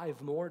brought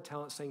 5 more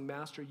talents, saying,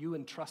 Master, you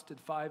entrusted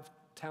 5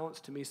 talents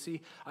to me.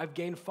 See, I've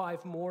gained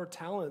 5 more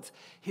talents.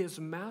 His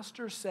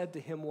master said to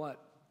him what?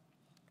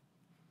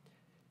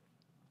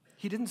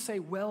 He didn't say,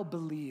 well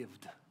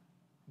believed,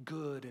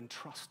 good and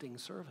trusting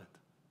servant.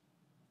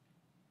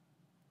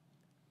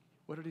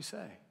 What did he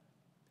say?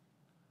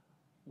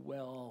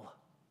 Well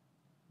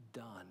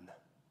done.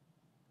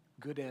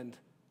 Good and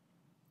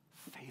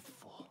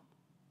faithful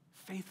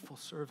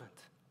servant.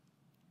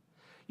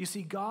 You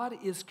see, God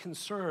is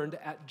concerned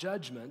at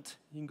judgment.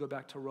 You can go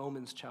back to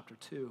Romans chapter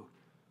 2.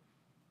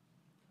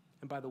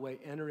 And by the way,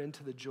 enter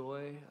into the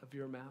joy of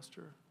your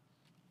master.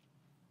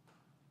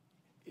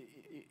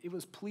 It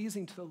was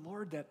pleasing to the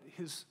Lord that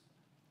his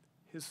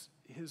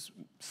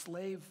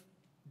slave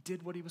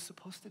did what he was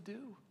supposed to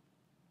do.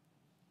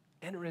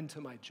 Enter into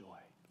my joy.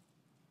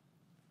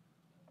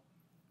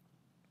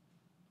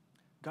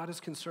 God is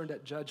concerned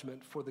at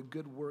judgment for the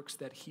good works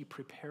that he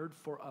prepared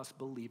for us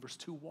believers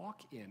to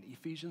walk in,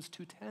 Ephesians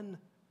 2:10.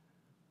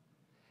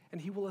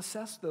 And he will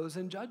assess those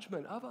in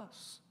judgment of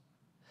us.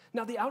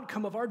 Now, the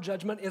outcome of our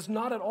judgment is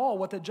not at all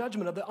what the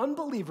judgment of the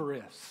unbeliever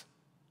is.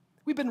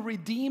 We've been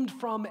redeemed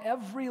from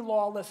every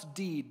lawless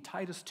deed,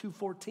 Titus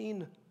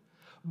 2:14.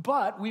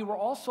 But we were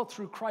also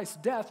through Christ's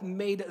death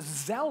made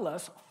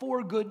zealous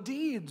for good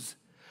deeds.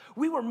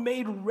 We were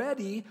made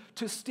ready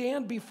to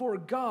stand before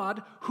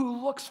God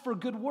who looks for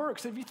good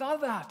works. Have you thought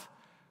of that?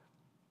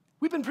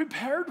 We've been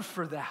prepared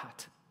for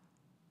that.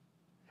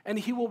 And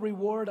he will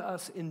reward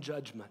us in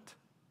judgment.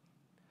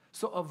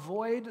 So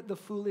avoid the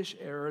foolish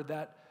error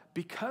that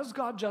because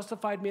God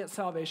justified me at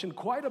salvation,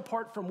 quite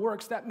apart from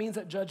works, that means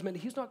at judgment,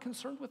 he's not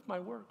concerned with my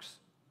works.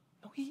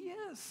 No, he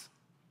is.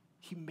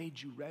 He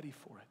made you ready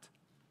for it.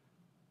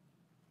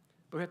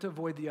 But we have to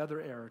avoid the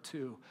other error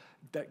too,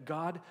 that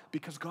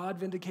because God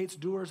vindicates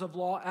doers of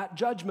law at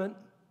judgment,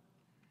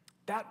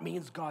 that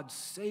means God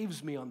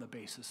saves me on the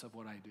basis of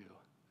what I do,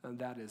 and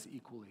that is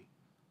equally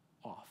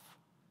off.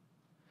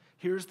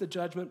 Here's the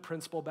judgment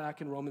principle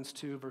back in Romans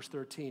 2, verse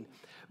 13.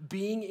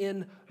 Being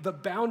in the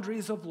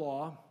boundaries of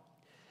law,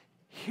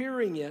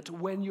 hearing it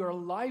when your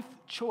life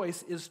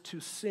choice is to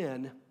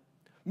sin,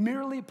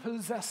 merely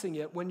possessing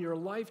it when your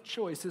life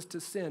choice is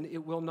to sin,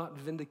 it will not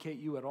vindicate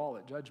you at all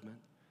at judgment.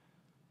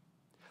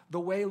 The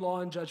way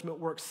law and judgment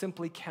work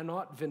simply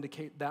cannot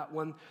vindicate that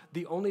one.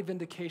 The only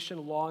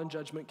vindication law and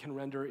judgment can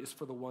render is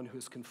for the one who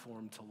is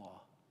conformed to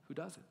law. Who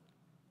does it?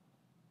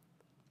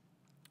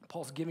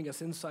 Paul's giving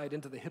us insight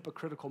into the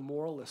hypocritical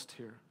moralist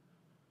here.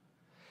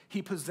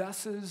 He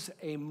possesses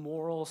a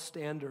moral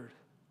standard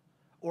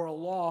or a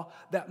law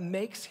that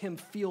makes him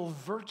feel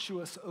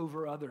virtuous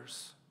over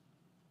others.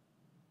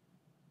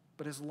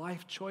 But his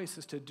life choice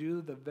is to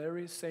do the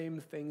very same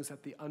things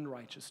that the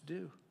unrighteous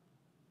do.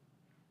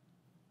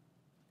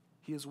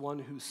 He is one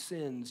who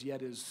sins,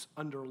 yet is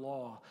under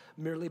law.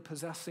 Merely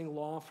possessing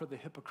law for the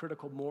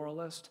hypocritical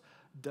moralist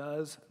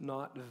does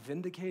not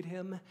vindicate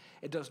him.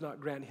 It does not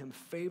grant him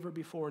favor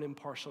before an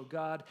impartial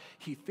God.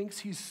 He thinks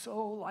he's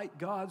so like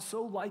God,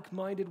 so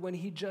like-minded when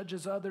he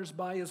judges others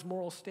by his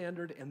moral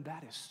standard, and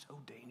that is so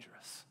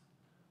dangerous.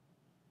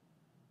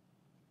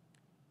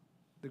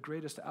 The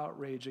greatest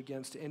outrage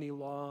against any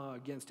law,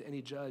 against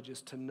any judge,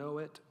 is to know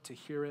it, to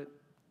hear it,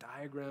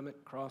 diagram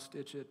it,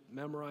 cross-stitch it,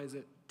 memorize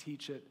it,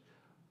 teach it,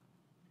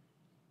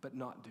 but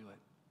not do it.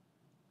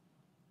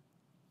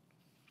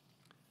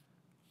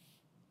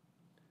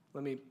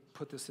 Let me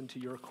put this into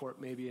your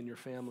court, maybe in your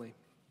family,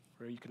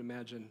 or you can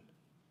imagine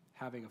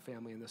having a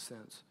family in this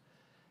sense.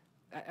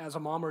 As a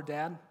mom or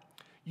dad,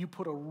 you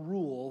put a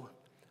rule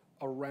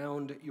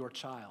around your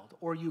child,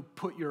 or you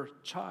put your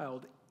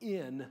child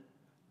in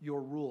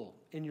your rule,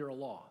 in your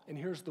law. And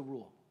here's the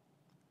rule: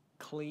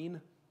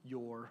 clean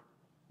your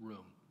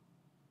room.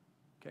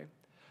 Okay?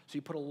 So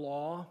you put a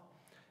law,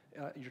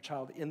 your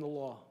child in the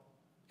law,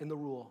 in the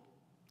rule.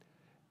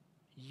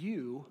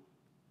 You,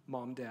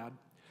 mom, dad,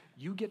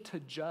 you get to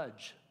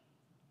judge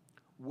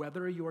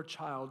whether your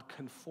child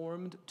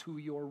conformed to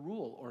your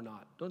rule or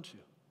not, don't you?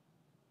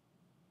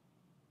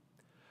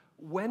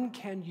 When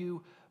can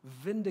you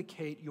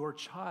vindicate your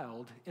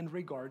child in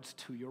regards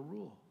to your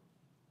rule?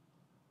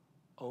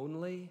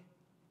 Only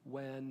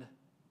when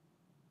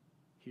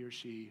he or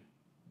she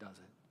does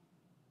it.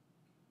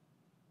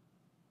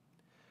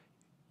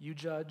 You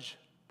judge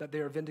that they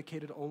are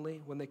vindicated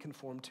only when they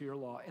conform to your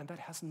law, and that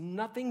has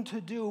nothing to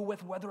do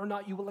with whether or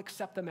not you will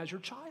accept them as your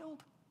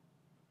child.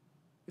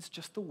 It's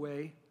just the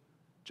way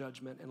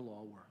judgment and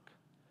law work.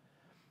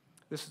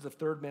 This is the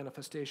third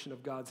manifestation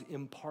of God's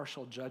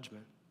impartial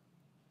judgment.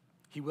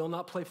 He will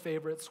not play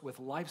favorites with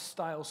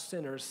lifestyle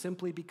sinners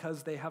simply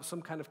because they have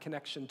some kind of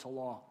connection to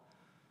law.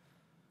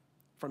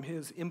 From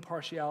his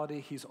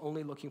impartiality, he's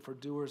only looking for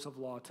doers of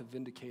law to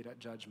vindicate at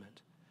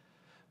judgment.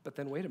 But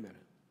then wait a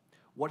minute.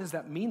 What does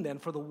that mean then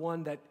for the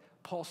one that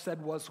Paul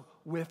said was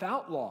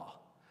without law?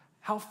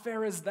 How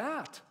fair is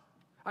that?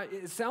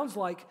 It sounds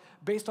like,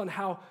 based on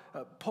how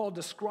Paul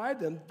described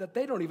them, that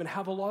they don't even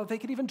have a law that they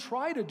could even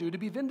try to do to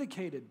be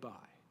vindicated by.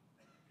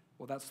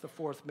 Well, that's the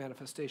fourth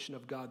manifestation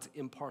of God's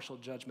impartial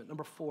judgment.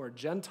 Number 4,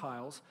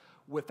 Gentiles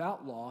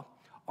without law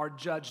are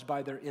judged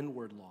by their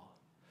inward law.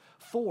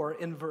 4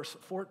 in verse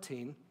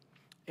 14,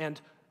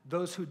 and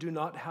those who do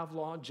not have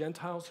law,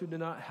 Gentiles who do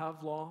not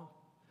have law,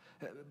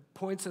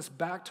 points us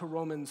back to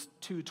Romans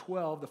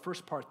 2:12, the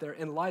first part there,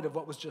 in light of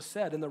what was just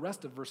said in the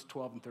rest of verse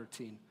 12 and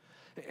 13.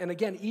 And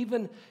again,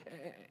 even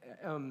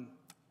at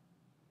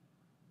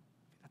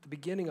the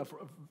beginning of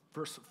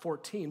verse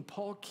 14,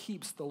 Paul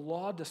keeps the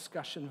law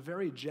discussion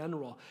very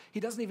general. He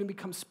doesn't even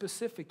become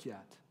specific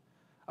yet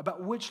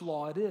about which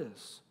law it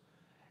is.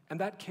 And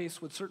that case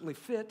would certainly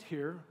fit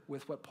here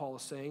with what Paul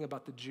is saying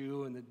about the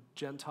Jew and the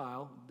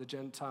Gentile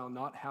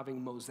not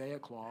having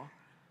Mosaic law.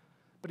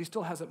 But he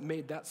still hasn't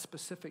made that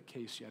specific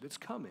case yet. It's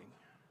coming.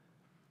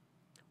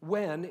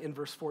 When, in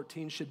verse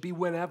 14, should be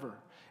whenever.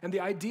 And the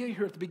idea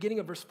here at the beginning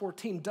of verse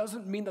 14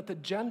 doesn't mean that the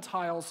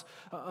Gentiles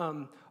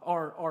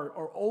are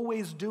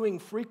always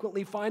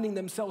frequently finding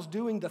themselves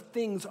doing the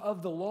things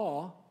of the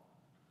law.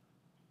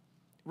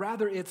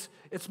 Rather, it's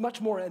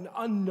much more an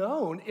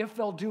unknown if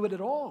they'll do it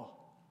at all.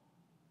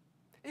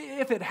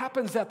 If it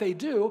happens that they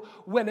do,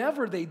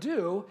 whenever they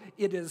do,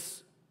 it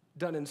is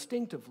done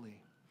instinctively.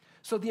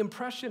 So the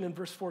impression in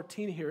verse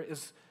 14 here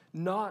is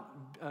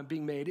not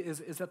being made is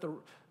that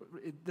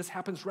this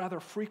happens rather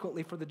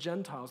frequently for the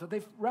Gentiles, that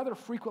they rather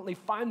frequently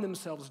find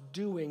themselves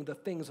doing the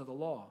things of the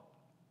law.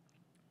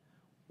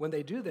 When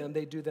they do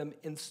them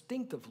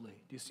instinctively.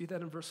 Do you see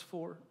that in verse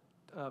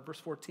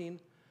 14?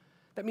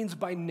 That means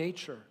by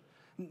nature,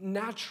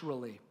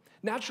 naturally.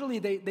 Naturally,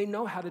 they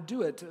know how to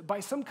do it by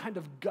some kind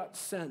of gut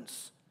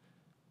sense.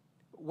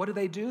 What do?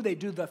 They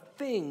do the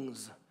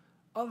things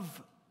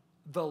of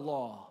the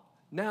law.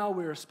 Now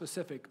we're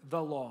specific,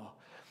 the law.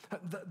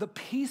 The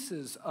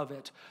pieces of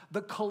it,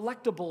 the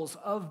collectibles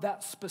of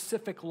that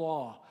specific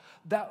law,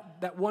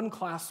 that one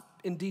class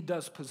indeed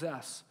does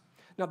possess.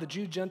 Now, the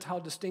Jew-Gentile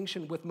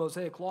distinction with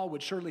Mosaic law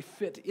would surely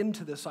fit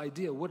into this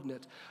idea, wouldn't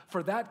it?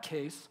 For that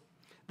case,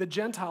 the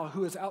Gentile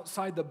who is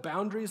outside the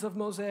boundaries of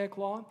Mosaic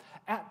law,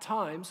 at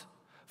times,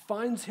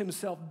 finds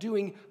himself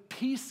doing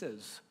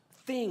pieces,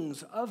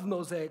 things of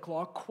Mosaic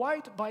law,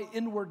 quite by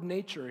inward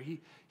nature.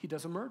 He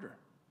does a murder.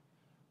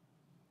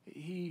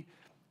 He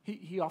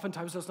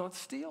oftentimes does not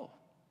steal.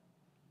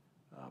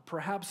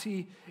 Perhaps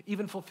he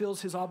even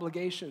fulfills his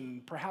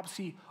obligation. Perhaps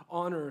he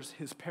honors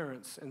his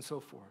parents and so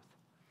forth.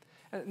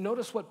 And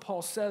notice what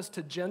Paul says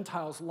to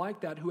Gentiles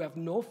like that who have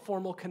no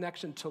formal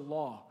connection to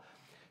law.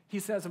 He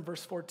says in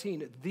verse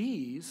 14,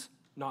 these,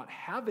 not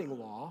having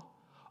law,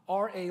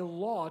 are a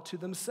law to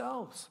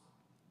themselves.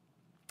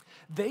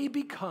 They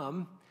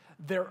become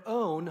their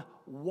own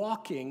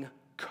walking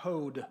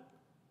code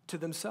to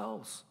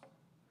themselves.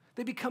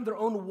 They become their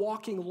own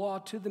walking law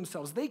to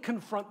themselves. They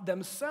confront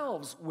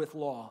themselves with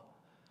law.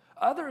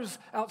 Others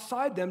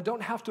outside them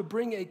don't have to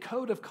bring a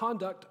code of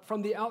conduct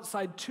from the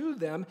outside to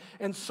them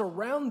and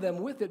surround them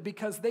with it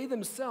because they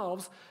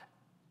themselves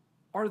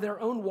are their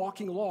own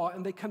walking law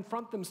and they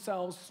confront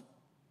themselves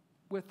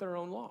with their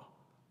own law.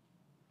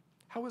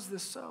 How is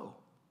this so?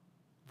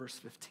 Verse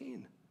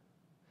 15.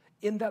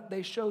 In that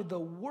they show the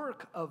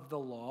work of the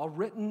law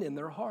written in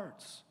their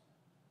hearts.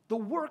 The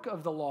work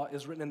of the law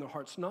is written in their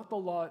hearts, not the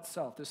law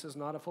itself. This is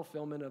not a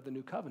fulfillment of the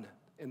new covenant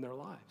in their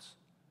lives.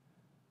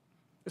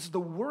 This is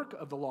the work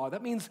of the law.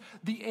 That means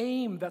the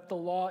aim that the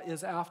law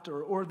is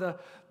after, or the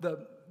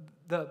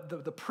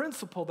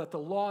principle that the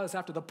law is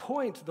after, the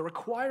point, the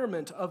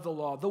requirement of the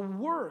law, the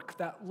work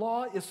that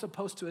law is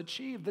supposed to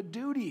achieve, the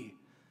duty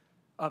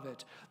of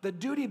it. The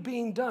duty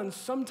being done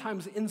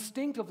sometimes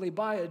instinctively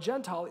by a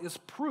Gentile is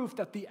proof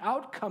that the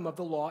outcome of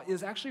the law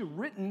is actually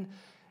written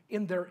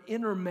in their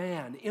inner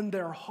man, in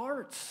their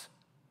hearts,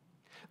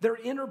 their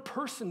inner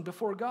person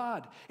before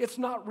God. It's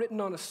not written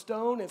on a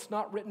stone, it's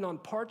not written on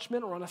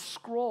parchment or on a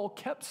scroll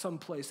kept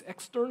someplace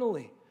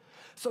externally.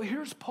 So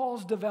here's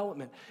Paul's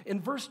development.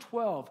 In verse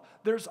 12,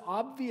 there's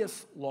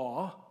obvious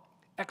law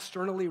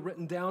externally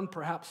written down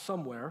perhaps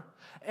somewhere,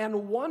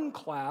 and one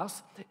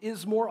class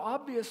is more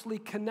obviously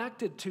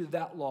connected to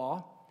that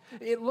law.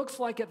 It looks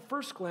like at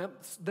first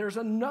glance there's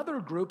another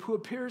group who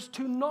appears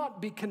to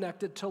not be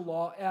connected to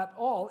law at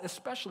all,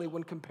 especially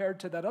when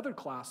compared to that other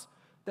class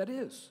that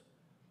is.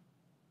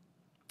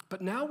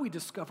 But now we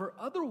discover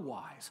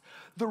otherwise.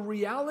 The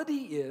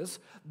reality is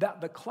that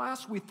the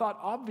class we thought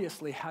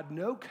obviously had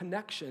no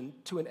connection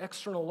to an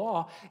external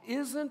law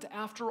isn't,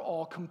 after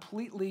all,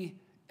 completely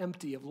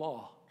empty of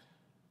law,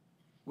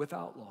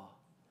 without law.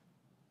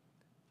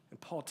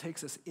 And Paul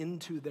takes us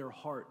into their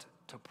heart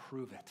to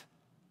prove it.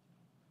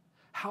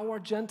 How are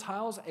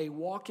Gentiles a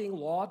walking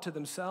law to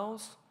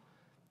themselves?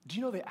 Do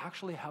you know they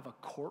actually have a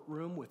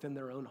courtroom within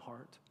their own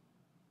heart?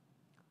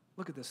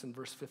 Look at this in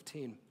verse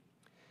 15.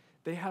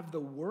 They have the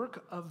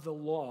work of the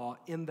law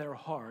in their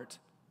heart,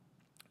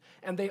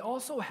 and they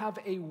also have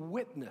a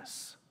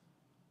witness,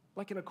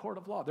 like in a court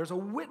of law. There's a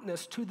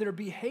witness to their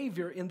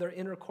behavior in their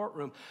inner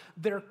courtroom,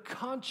 their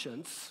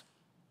conscience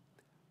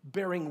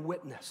bearing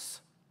witness.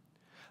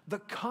 The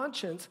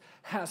conscience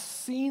has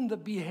seen the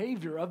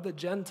behavior of the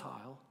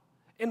Gentile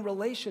in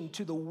relation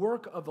to the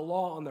work of the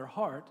law on their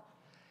heart,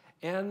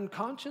 and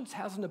conscience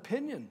has an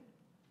opinion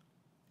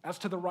as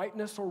to the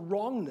rightness or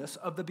wrongness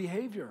of the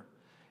behavior.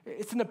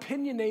 It's an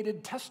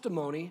opinionated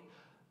testimony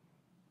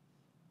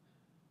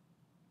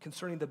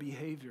concerning the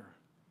behavior.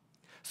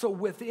 So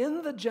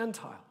within the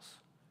Gentiles,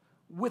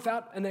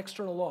 without an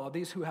external law,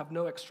 these who have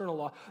no external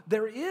law,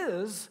 there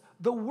is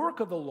the work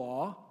of the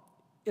law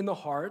in the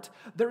heart.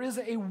 There is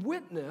a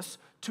witness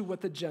to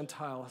what the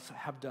Gentiles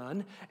have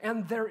done.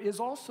 And there is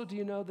also, do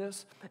you know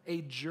this,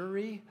 a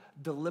jury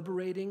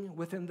deliberating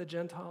within the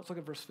Gentiles. Look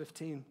at verse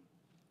 15.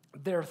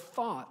 Their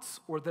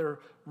thoughts or their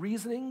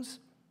reasonings,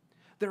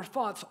 their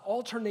thoughts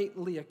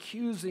alternately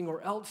accusing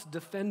or else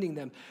defending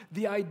them.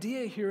 The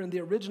idea here in the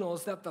original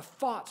is that the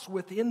thoughts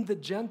within the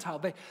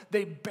Gentile,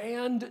 they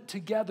band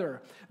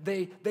together.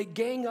 They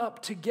gang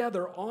up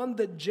together on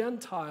the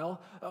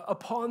Gentile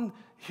upon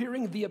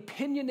hearing the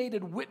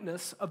opinionated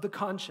witness of the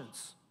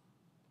conscience.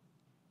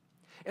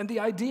 And the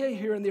idea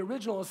here in the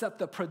original is that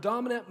the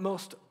predominant,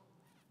 most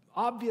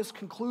obvious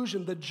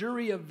conclusion the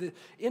jury of the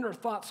inner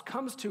thoughts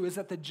comes to is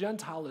that the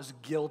Gentile is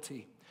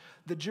guilty.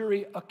 The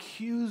jury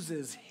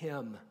accuses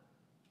him.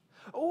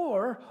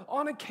 Or,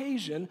 on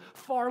occasion,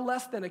 far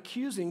less than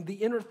accusing, the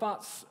inner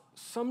thoughts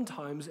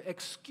sometimes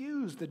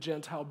excuse the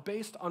Gentile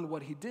based on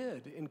what he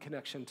did in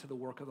connection to the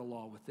work of the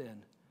law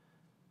within.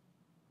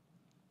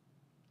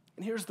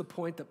 And here's the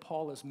point that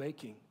Paul is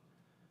making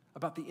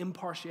about the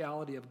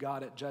impartiality of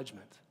God at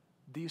judgment.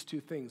 These two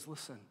things,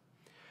 listen.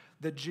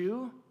 The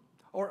Jew,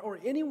 or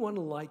anyone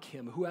like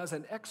him who has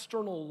an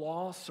external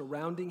law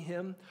surrounding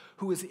him,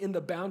 who is in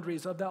the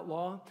boundaries of that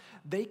law,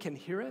 they can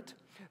hear it,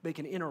 they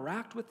can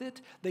interact with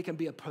it, they can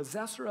be a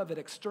possessor of it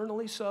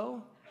externally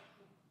so.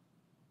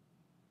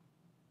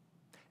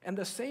 And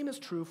the same is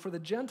true for the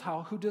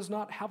Gentile who does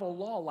not have a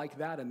law like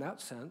that in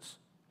that sense.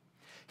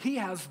 He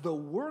has the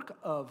work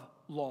of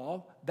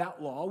law,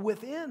 that law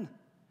within.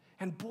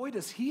 And boy,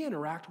 does he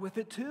interact with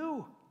it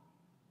too.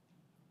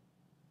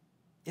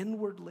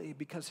 Inwardly,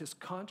 because his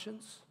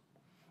conscience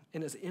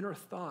and his inner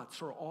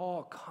thoughts are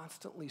all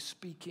constantly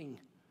speaking,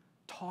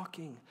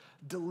 talking,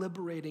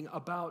 deliberating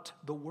about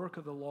the work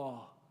of the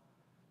law.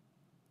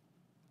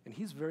 And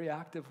he's very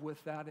active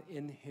with that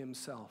in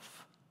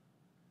himself.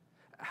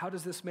 How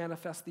does this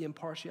manifest the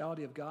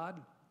impartiality of God?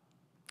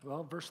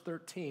 Well, verse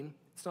 13,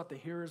 it's not the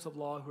hearers of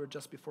law who are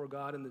just before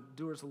God and the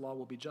doers of law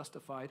will be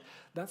justified.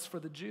 That's for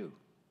the Jew.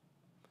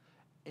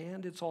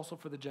 And it's also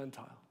for the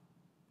Gentile.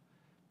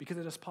 Because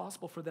it is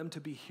possible for them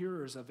to be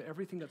hearers of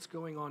everything that's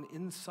going on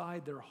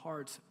inside their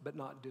hearts, but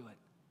not do it.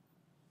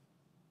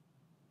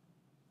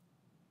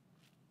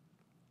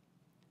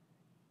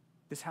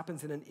 This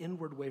happens in an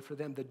inward way for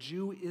them. The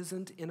Jew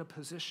isn't in a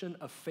position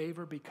of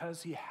favor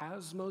because he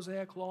has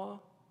Mosaic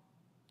law,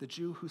 the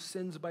Jew who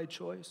sins by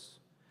choice.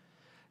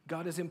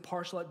 God is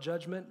impartial at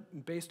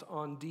judgment. Based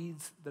on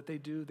deeds that they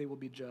do, they will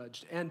be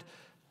judged. And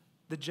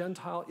the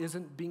Gentile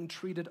isn't being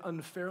treated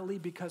unfairly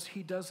because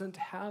he doesn't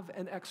have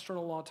an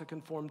external law to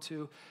conform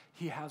to.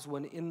 He has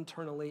one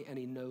internally and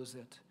he knows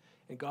it.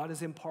 And God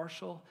is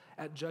impartial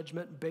at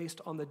judgment based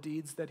on the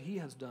deeds that he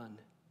has done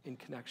in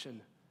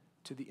connection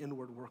to the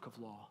inward work of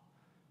law.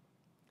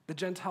 The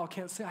Gentile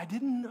can't say, I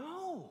didn't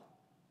know.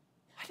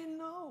 I didn't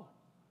know.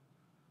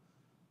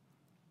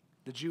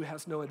 The Jew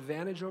has no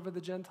advantage over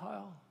the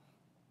Gentile,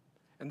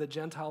 and the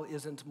Gentile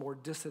isn't more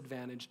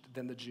disadvantaged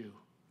than the Jew.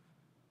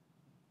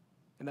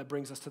 And that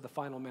brings us to the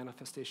final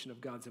manifestation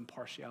of God's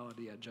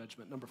impartiality at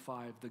judgment. Number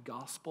 5, the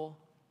gospel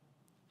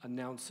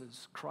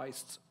announces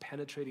Christ's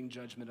penetrating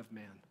judgment of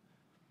man.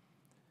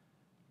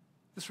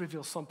 This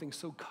reveals something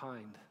so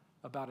kind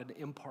about an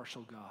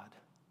impartial God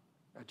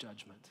at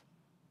judgment.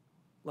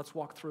 Let's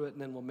walk through it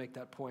and then we'll make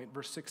that point.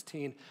 Verse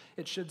 16,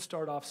 it should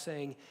start off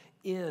saying,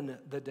 in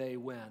the day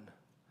when,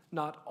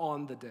 not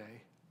on the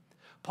day.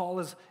 Paul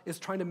is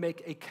trying to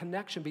make a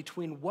connection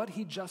between what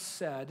he just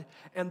said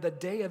and the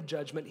day of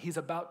judgment he's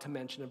about to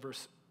mention in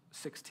verse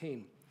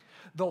 16.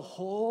 The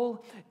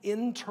whole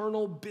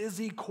internal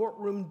busy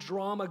courtroom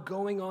drama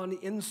going on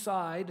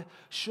inside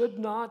should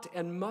not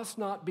and must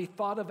not be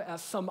thought of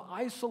as some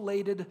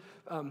isolated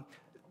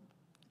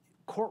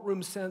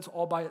courtroom sense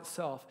all by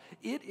itself.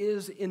 It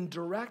is in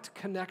direct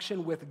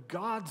connection with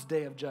God's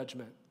day of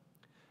judgment.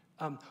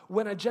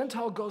 When a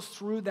Gentile goes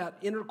through that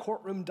inner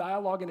courtroom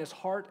dialogue in his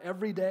heart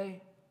every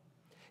day,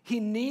 he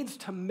needs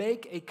to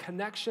make a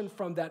connection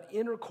from that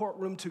inner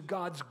courtroom to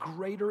God's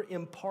greater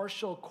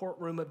impartial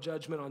courtroom of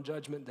judgment on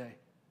Judgment Day.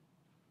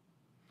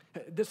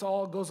 This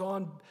all goes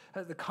on,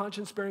 the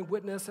conscience bearing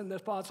witness and the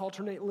thoughts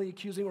alternately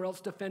accusing or else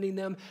defending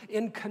them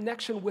in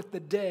connection with the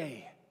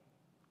day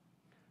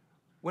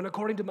when,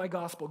 according to my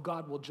gospel,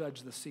 God will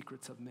judge the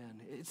secrets of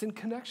men. It's in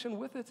connection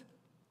with it.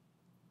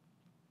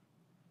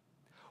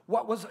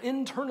 What was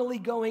internally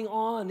going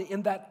on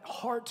in that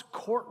heart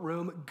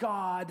courtroom,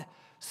 God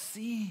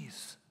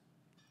sees.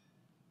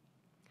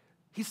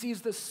 He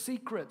sees the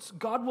secrets.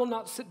 God will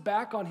not sit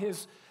back on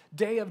his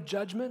day of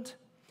judgment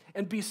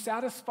and be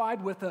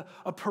satisfied with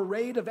a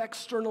parade of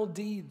external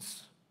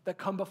deeds that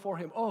come before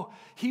him. Oh,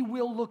 he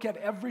will look at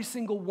every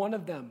single one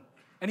of them,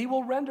 and he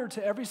will render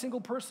to every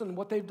single person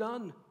what they've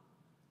done.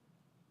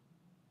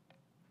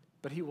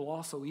 But he will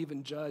also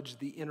even judge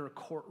the inner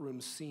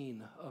courtroom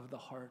scene of the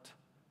heart.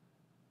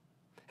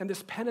 And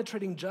this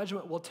penetrating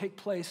judgment will take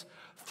place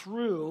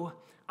through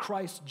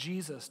Christ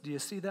Jesus. Do you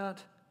see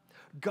that?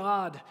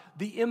 God,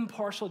 the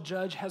impartial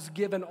judge, has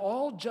given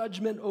all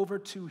judgment over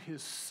to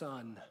his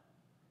Son,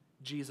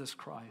 Jesus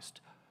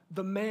Christ.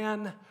 The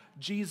man,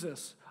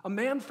 Jesus, a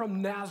man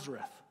from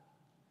Nazareth.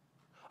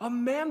 A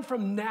man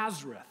from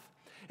Nazareth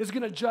is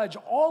going to judge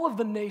all of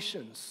the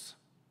nations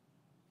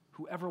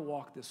who ever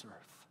walk this earth.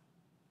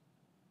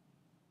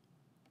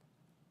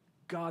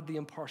 God, the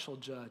impartial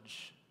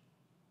judge,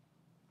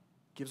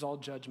 gives all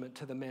judgment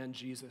to the man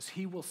Jesus.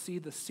 He will see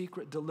the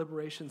secret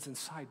deliberations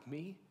inside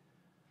me,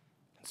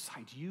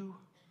 inside you.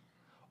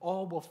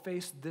 All will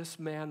face this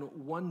man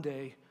one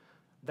day,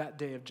 that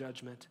day of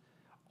judgment.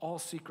 All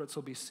secrets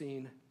will be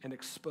seen and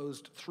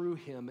exposed through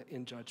him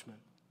in judgment.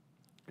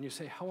 And you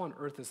say, how on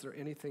earth is there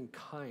anything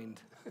kind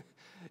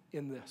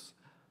in this?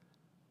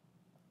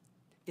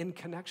 In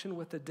connection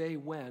with the day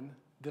when,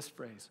 this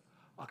phrase,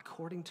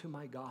 according to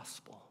my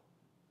gospel,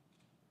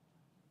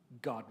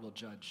 God will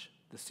judge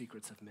the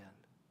secrets of men.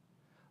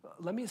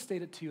 Let me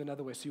state it to you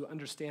another way so you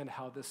understand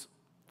how this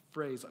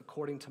phrase,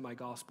 according to my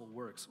gospel,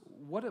 works.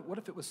 What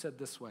if it was said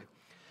this way?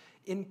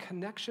 In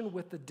connection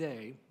with the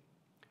day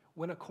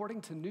when,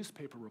 according to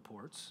newspaper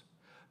reports,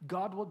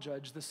 God will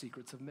judge the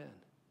secrets of men.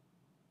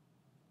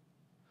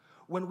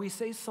 When we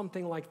say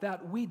something like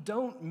that, we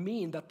don't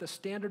mean that the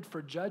standard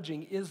for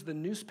judging is the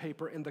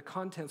newspaper and the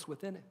contents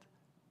within it.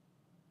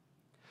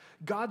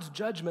 God's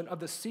judgment of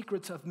the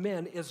secrets of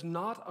men is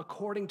not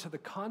according to the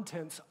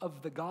contents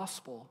of the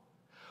gospel.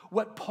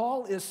 What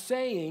Paul is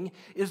saying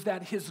is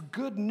that his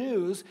good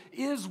news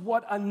is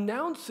what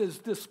announces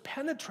this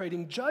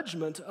penetrating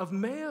judgment of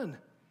man.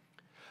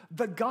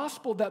 The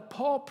gospel that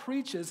Paul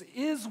preaches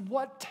is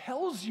what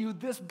tells you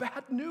this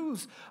bad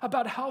news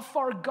about how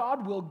far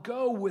God will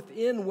go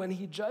within when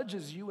he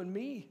judges you and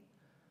me.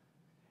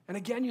 And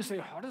again, you say,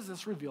 how does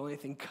this reveal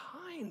anything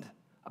kind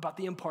about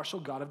the impartial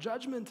God of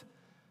judgment?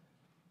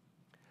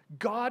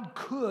 God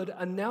could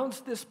announce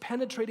this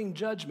penetrating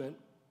judgment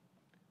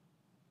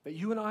that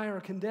you and I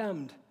are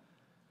condemned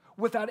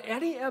without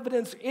any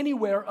evidence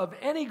anywhere of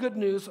any good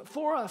news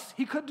for us.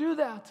 He could do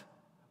that,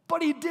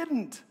 but he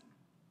didn't.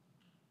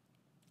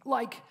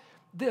 Like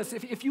this,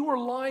 if you were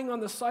lying on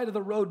the side of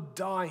the road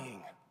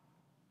dying,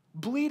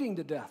 bleeding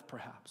to death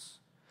perhaps,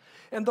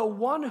 and the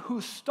one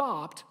who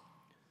stopped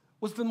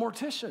was the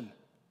mortician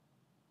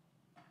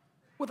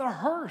with a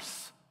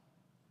hearse.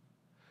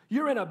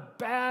 You're in a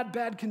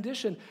bad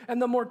condition,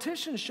 and the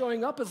mortician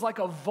showing up is like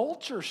a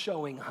vulture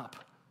showing up.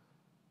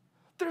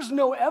 There's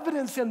no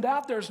evidence in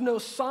that. There's no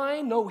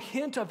sign, no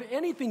hint of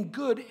anything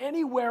good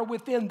anywhere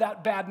within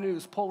that bad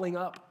news pulling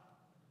up.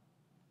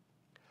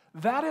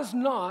 That is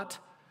not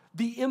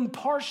the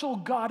impartial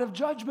God of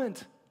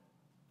judgment.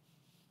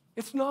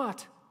 It's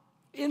not.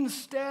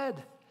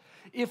 Instead,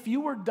 if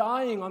you were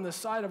dying on the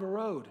side of a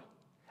road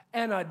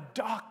and a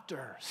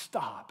doctor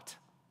stopped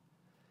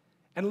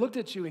and looked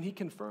at you and he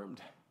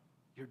confirmed,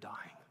 you're dying,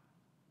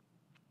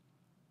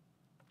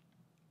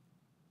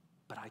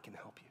 but I can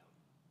help you.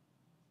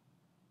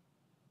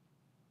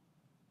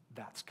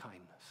 That's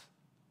kindness.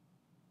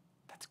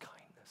 That's kindness.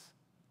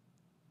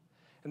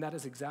 And that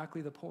is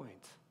exactly the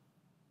point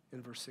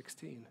in verse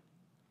 16.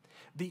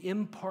 The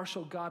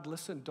impartial God,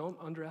 listen, don't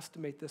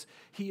underestimate this.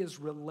 He is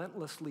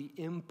relentlessly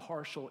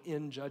impartial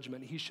in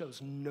judgment. He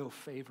shows no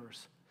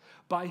favors.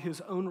 By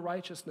his own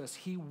righteousness,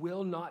 he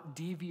will not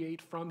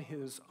deviate from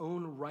his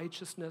own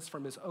righteousness,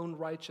 from his own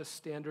righteous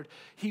standard.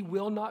 He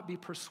will not be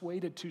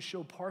persuaded to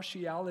show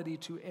partiality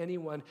to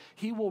anyone.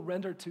 He will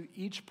render to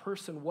each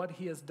person what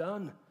he has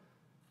done.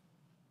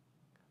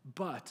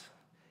 But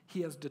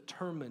he has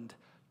determined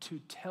to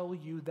tell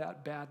you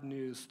that bad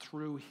news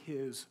through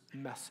his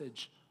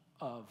message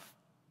of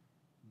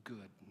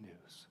good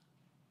news.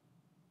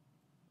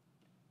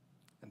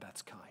 and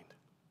that's kind.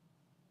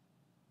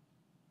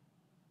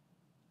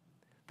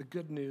 The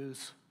good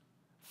news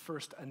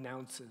first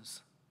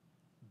announces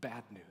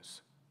bad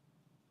news.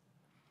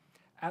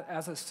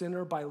 As a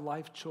sinner by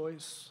life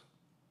choice,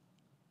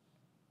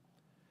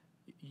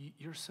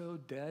 you're so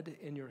dead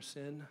in your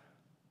sin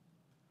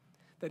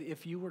that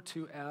if you were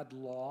to add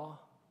law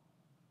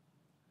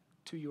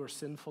to your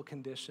sinful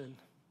condition,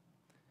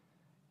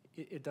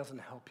 it doesn't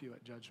help you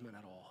at judgment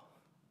at all.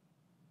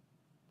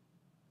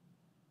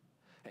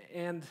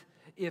 And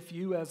if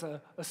you as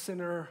a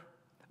sinner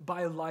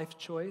by life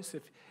choice,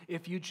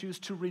 if you choose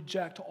to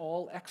reject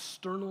all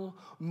external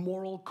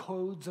moral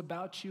codes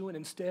about you and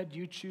instead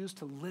you choose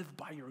to live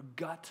by your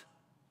gut,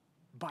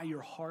 by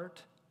your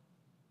heart,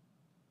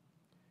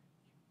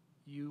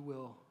 you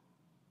will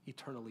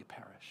eternally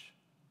perish.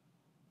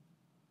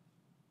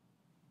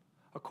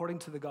 According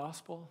to the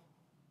gospel,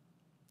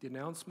 the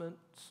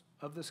announcements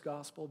of this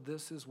gospel,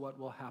 this is what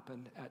will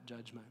happen at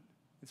judgment.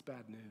 It's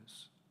bad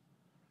news.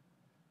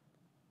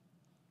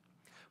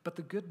 But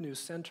the good news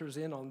centers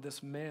in on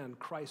this man,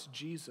 Christ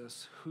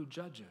Jesus, who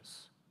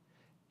judges.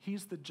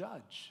 He's the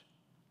judge.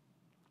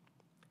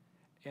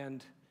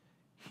 And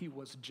he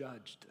was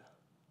judged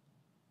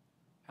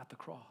at the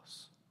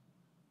cross.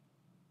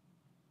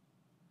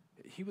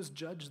 He was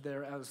judged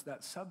there as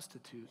that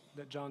substitute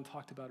that John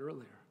talked about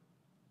earlier.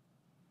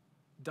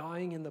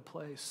 Dying in the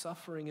place,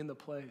 suffering in the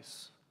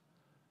place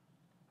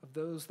of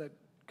those that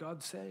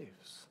God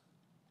saves.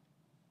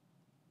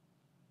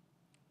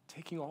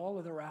 Taking all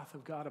of the wrath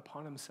of God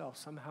upon himself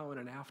somehow in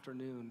an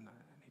afternoon,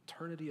 an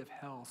eternity of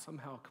hell,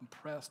 somehow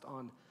compressed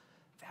on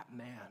that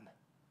man.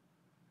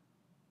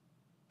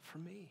 For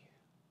me,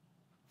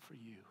 for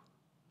you.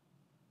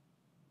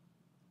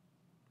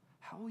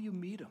 How will you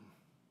meet him?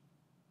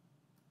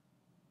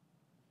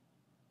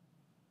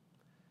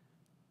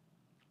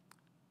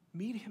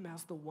 Meet him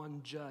as the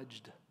one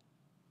judged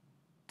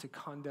to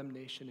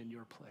condemnation in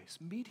your place.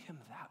 Meet him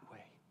that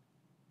way.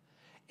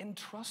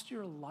 Entrust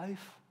your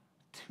life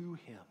to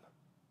him.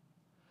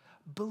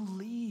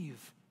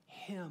 Believe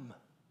him.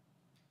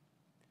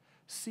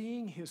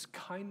 Seeing his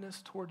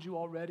kindness towards you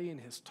already and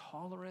his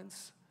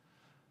tolerance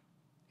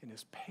and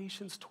his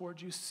patience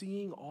towards you,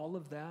 seeing all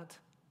of that,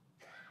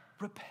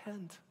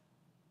 repent.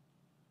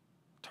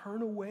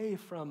 Turn away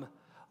from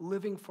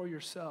living for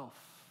yourself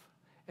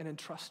and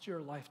entrust your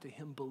life to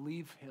him.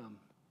 Believe him.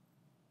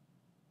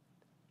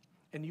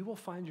 And you will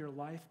find your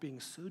life being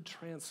so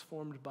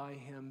transformed by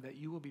him that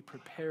you will be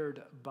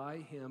prepared by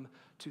him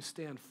to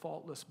stand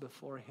faultless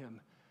before him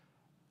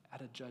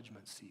at a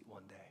judgment seat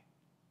one day.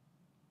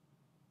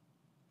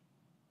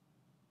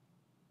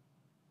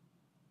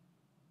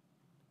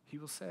 He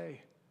will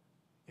say,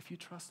 if you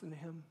trust in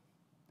him,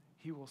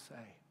 he will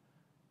say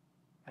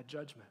at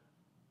judgment,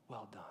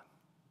 well done,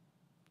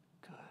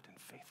 good and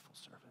faithful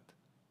servant.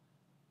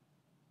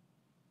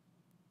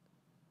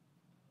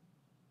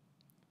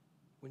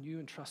 When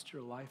you entrust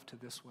your life to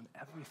this one,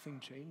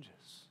 everything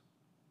changes.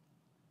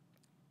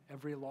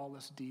 Every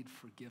lawless deed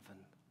forgiven.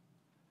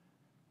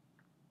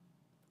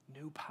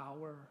 New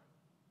power,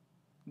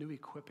 new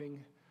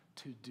equipping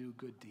to do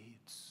good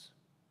deeds.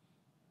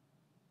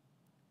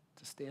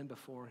 To stand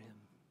before him.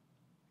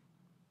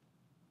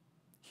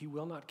 He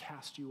will not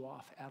cast you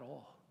off at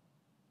all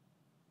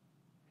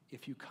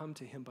if you come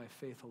to him by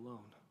faith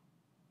alone.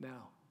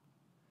 Now,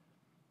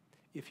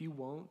 if you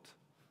won't,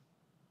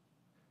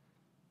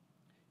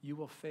 you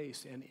will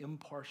face an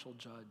impartial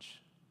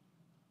judge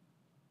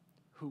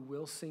who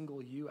will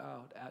single you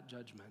out at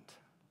judgment.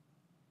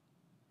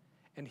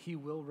 And he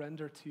will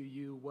render to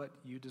you what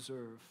you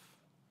deserve.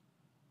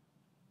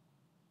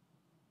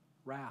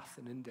 Wrath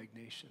and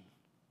indignation.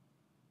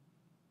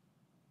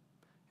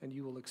 And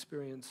you will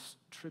experience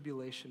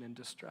tribulation and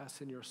distress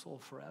in your soul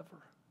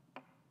forever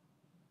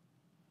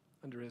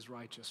under his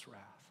righteous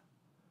wrath.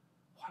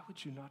 Why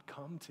would you not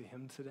come to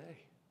him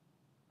today?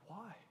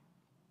 Why?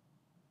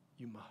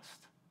 You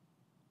must.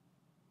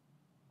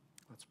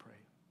 Let's pray.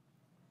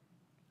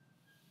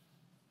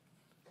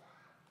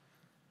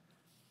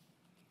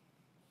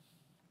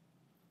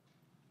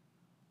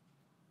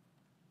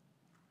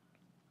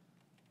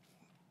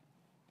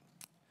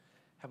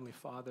 Heavenly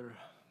Father,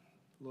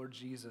 Lord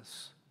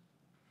Jesus,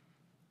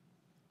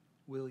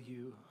 will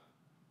you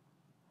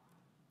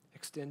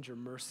extend your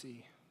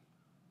mercy,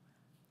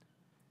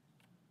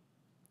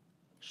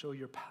 show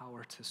your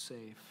power to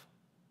save,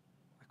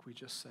 like we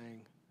just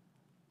sang.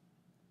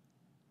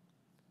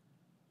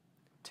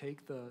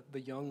 Take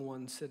the young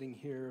one sitting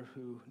here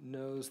who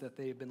knows that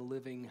they've been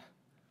living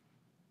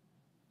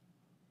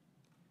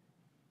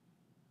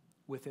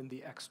within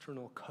the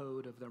external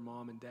code of their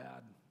mom and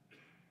dad,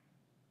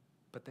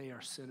 but they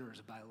are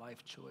sinners by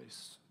life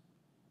choice.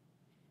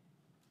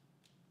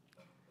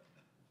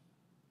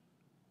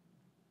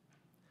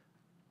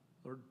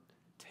 Lord,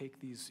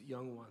 take these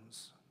young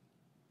ones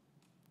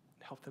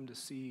and help them to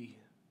see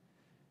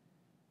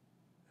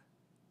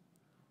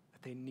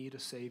that they need a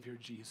Savior,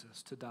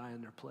 Jesus, to die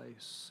in their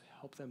place.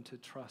 Help them to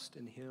trust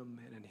in him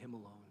and in him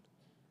alone.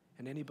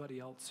 And anybody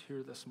else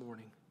here this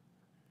morning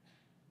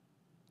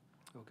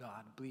Oh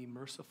God, be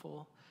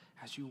merciful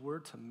as you were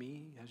to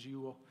me, as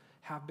you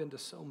have been to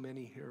so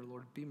many here,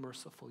 Lord. Be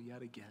merciful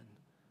yet again.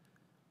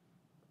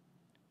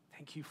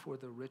 Thank you for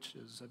the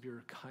riches of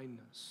your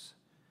kindness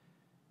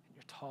and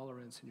your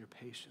tolerance and your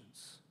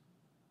patience.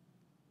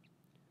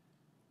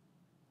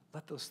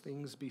 Let those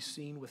things be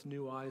seen with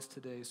new eyes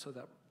today so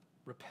that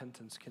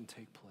repentance can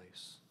take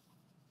place.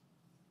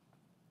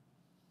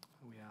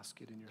 We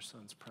ask it in your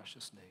Son's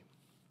precious name.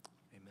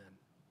 Amen.